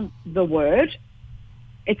from the word,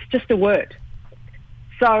 it's just a word.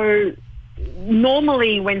 So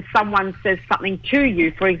normally when someone says something to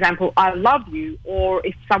you, for example, I love you, or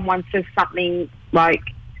if someone says something like,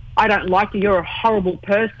 I don't like you, you're a horrible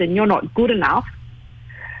person, you're not good enough,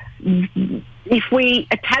 if we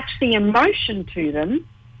attach the emotion to them,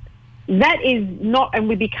 that is not, and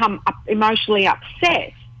we become emotionally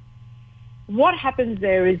upset, what happens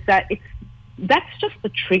there is that that's just the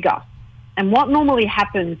trigger. And what normally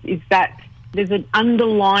happens is that there's an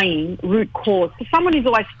underlying root cause. So someone is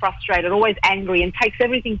always frustrated, always angry, and takes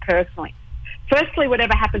everything personally. Firstly,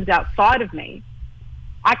 whatever happens outside of me,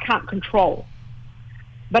 I can't control.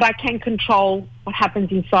 But I can control what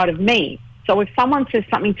happens inside of me. So if someone says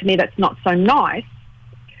something to me that's not so nice,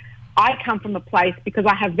 I come from a place, because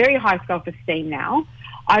I have very high self-esteem now,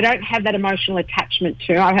 I don't have that emotional attachment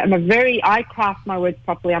to. I craft my words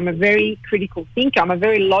properly. I'm a very critical thinker. I'm a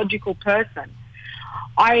very logical person.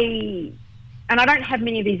 I don't have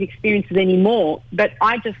many of these experiences anymore, but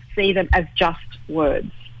I just see them as just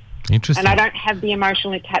words. Interesting. And I don't have the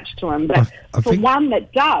emotional attached to them. But for one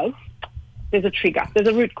that does, there's a trigger. There's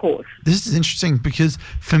a root cause. This is interesting because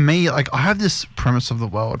for me, like, I have this premise of the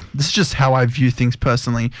world. This is just how I view things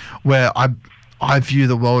personally, where I view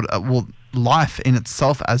the world, life in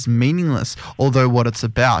itself as meaningless, although what it's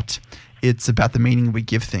about the meaning we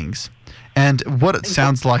give things. And what it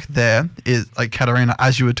sounds like there is, like, Caterina,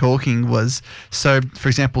 as you were talking, was, so for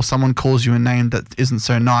example, someone calls you a name that isn't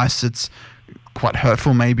so nice, it's quite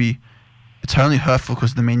hurtful maybe. It's only hurtful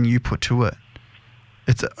because of the meaning you put to it.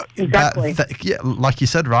 It's exactly. Yeah, like you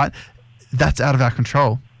said, right? That's out of our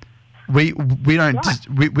control. We don't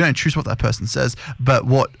we don't choose what that person says, but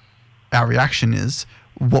what our reaction is,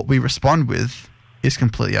 what we respond with, is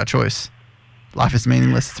completely our choice. Life is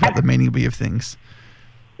meaningless. It's about the meaning we give things.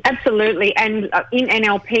 Absolutely. And in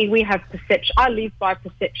NLP, we have perception. I live by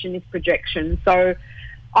perception is projection. So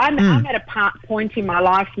I'm at a point in my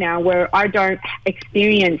life now where I don't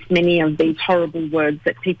experience many of these horrible words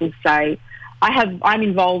that people say. I'm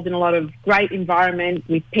involved in a lot of great environment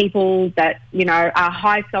with people that, are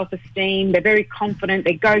high self-esteem. They're very confident.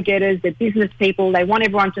 They're go-getters. They're business people. They want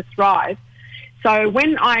everyone to thrive. So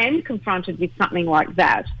when I am confronted with something like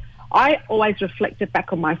that, I always reflect it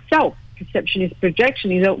back on myself. Perception is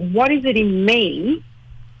projection. Is that what is it in me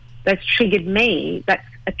that's triggered me, that's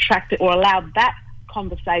attracted or allowed that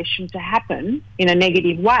conversation to happen in a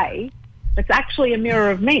negative way, that's actually a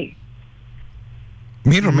mirror of me.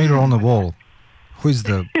 Mirror on the wall. Who is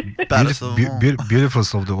the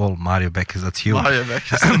beautiful of the wall? Mario Beckers, that's you. Mario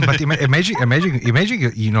Beckers. But imagine,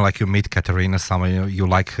 like you meet Caterina, someone, you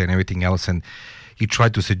like her and everything else, and you try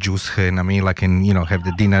to seduce her, and have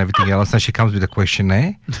the dinner and everything else, and she comes with a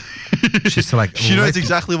questionnaire. She's like, she knows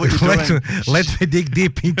exactly what you're doing. Let me dig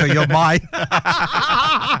deep into your mind.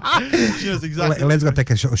 She knows exactly. Let's go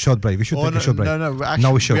take a short break. We should take a short break. No,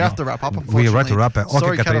 actually, we should. We have to wrap up. We have to wrap up. Okay,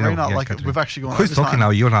 sorry, Caterina. Caterina, we've actually gone. Who's talking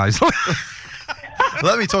now? You and I.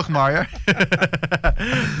 Let me talk, Mario.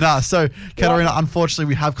 So Caterina, unfortunately,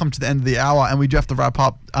 we have come to the end of the hour, and we do have to wrap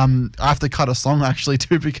up. I have to cut a song actually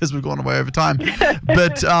too because we've gone way over time.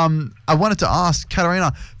 But I wanted to ask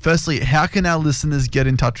Caterina, firstly, how can our listeners get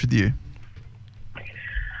in touch with you?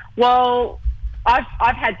 Well,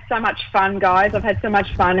 I've had so much fun, guys. I've had so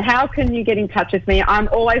much fun. How can you get in touch with me? I'm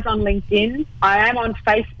always on LinkedIn. I am on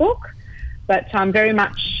Facebook, but I'm very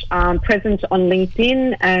much present on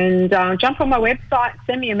LinkedIn. And jump on my website,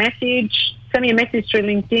 send me a message through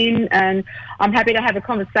LinkedIn, and I'm happy to have a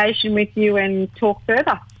conversation with you and talk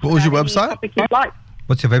further. What was your website? Topic you'd like.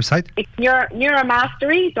 What's your website? It's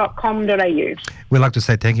neuromastery.com.au. We'd like to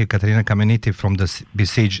say thank you, Caterina Caminiti from the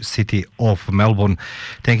besieged city of Melbourne.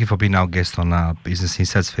 Thank you for being our guest on Business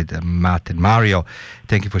Insights with Matt and Mario.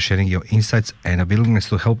 Thank you for sharing your insights and a willingness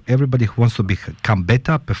to help everybody who wants to become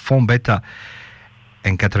better, perform better.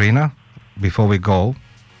 And Caterina, before we go,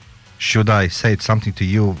 should I say something to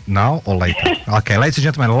you now or later? Okay, ladies and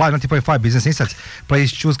gentlemen, live 90.5 Business Insights.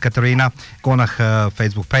 Please choose Caterina, go on her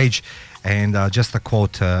Facebook page, and just a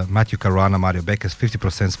quote, Matthew Caruana, Mario Beckers,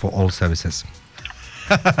 50% for all services.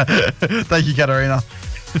 Thank you, Caterina.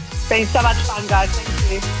 It's been so much fun, guys.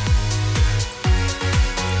 Thank you.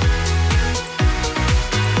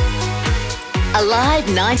 Alive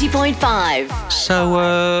 90.5.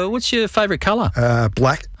 So, what's your favourite colour?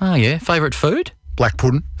 Black. Oh, yeah. Favourite food? Black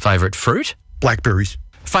pudding. Favourite fruit? Blackberries.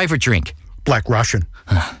 Favourite drink? Black Russian.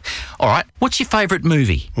 All right. What's your favourite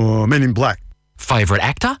movie? Men in Black. Favourite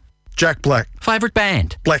actor? Jack Black. Favourite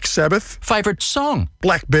band? Black Sabbath. Favourite song?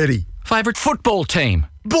 Black Betty. Favourite football team?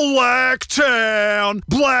 Blacktown.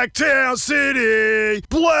 Blacktown City.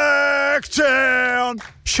 Blacktown.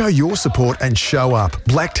 Show your support and show up.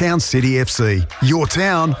 Blacktown City FC. Your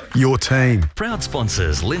town, your team. Proud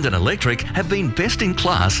sponsors Linden Electric have been best in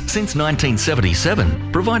class since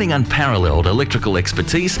 1977, providing unparalleled electrical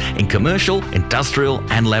expertise in commercial, industrial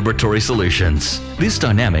and laboratory solutions. This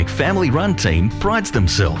dynamic family-run team prides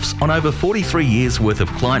themselves on over 43 years' worth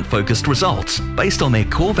of client-focused results based on their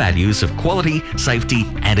core values of quality, safety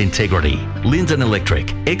and integrity. Linden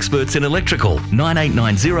Electric, experts in electrical,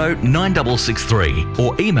 9890 9663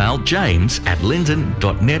 or email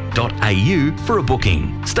james@linden.net.au for a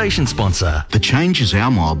booking. Station sponsor. The changes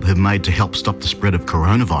our mob have made to help stop the spread of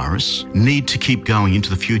coronavirus need to keep going into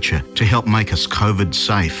the future to help make us COVID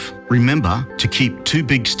safe. Remember to keep 2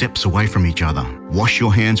 big steps away from each other. Wash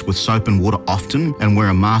your hands with soap and water often and wear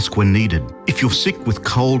a mask when needed. If you're sick with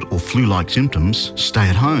cold or flu-like symptoms, stay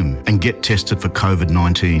at home and get tested for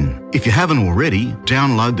COVID-19. If you haven't already,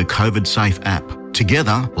 download the COVID Safe app.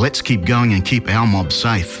 Together, let's keep going and keep our mob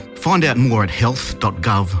safe. Find out more at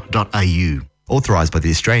health.gov.au. Authorised by the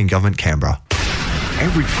Australian Government, Canberra.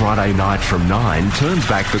 Every Friday night from 9 turns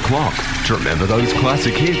back the clock to remember those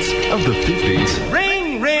classic hits of the 50s.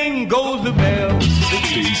 Ring, ring goes the bell.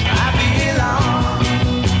 60s. I belong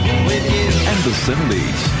with you. And the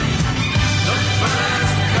 70s.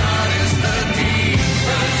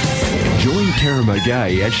 Join Tara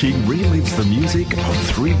McGay as she relives the music of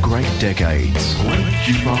 3 great decades. Great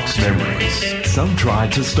jukebox memories. Some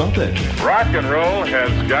tried to stop it. Rock and roll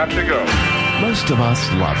has got to go. Most of us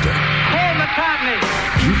loved it. Paul McCartney.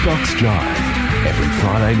 Jukebox Jive. Every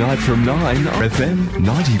Friday night from 9 on FM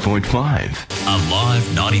 90.5. Alive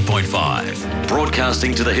 90.5.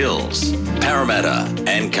 Broadcasting to the hills, Parramatta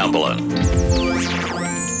and Cumberland.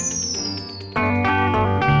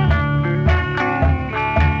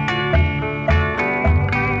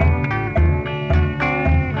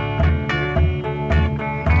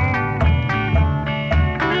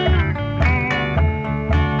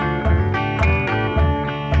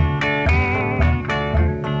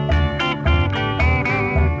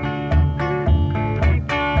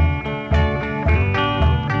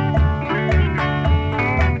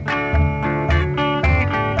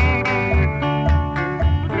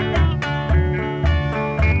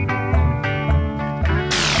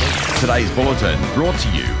 Today's bulletin brought to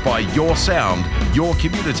you by Your Sound, Your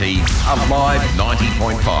Community, Alive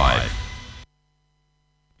 90.5.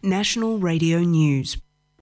 National Radio News.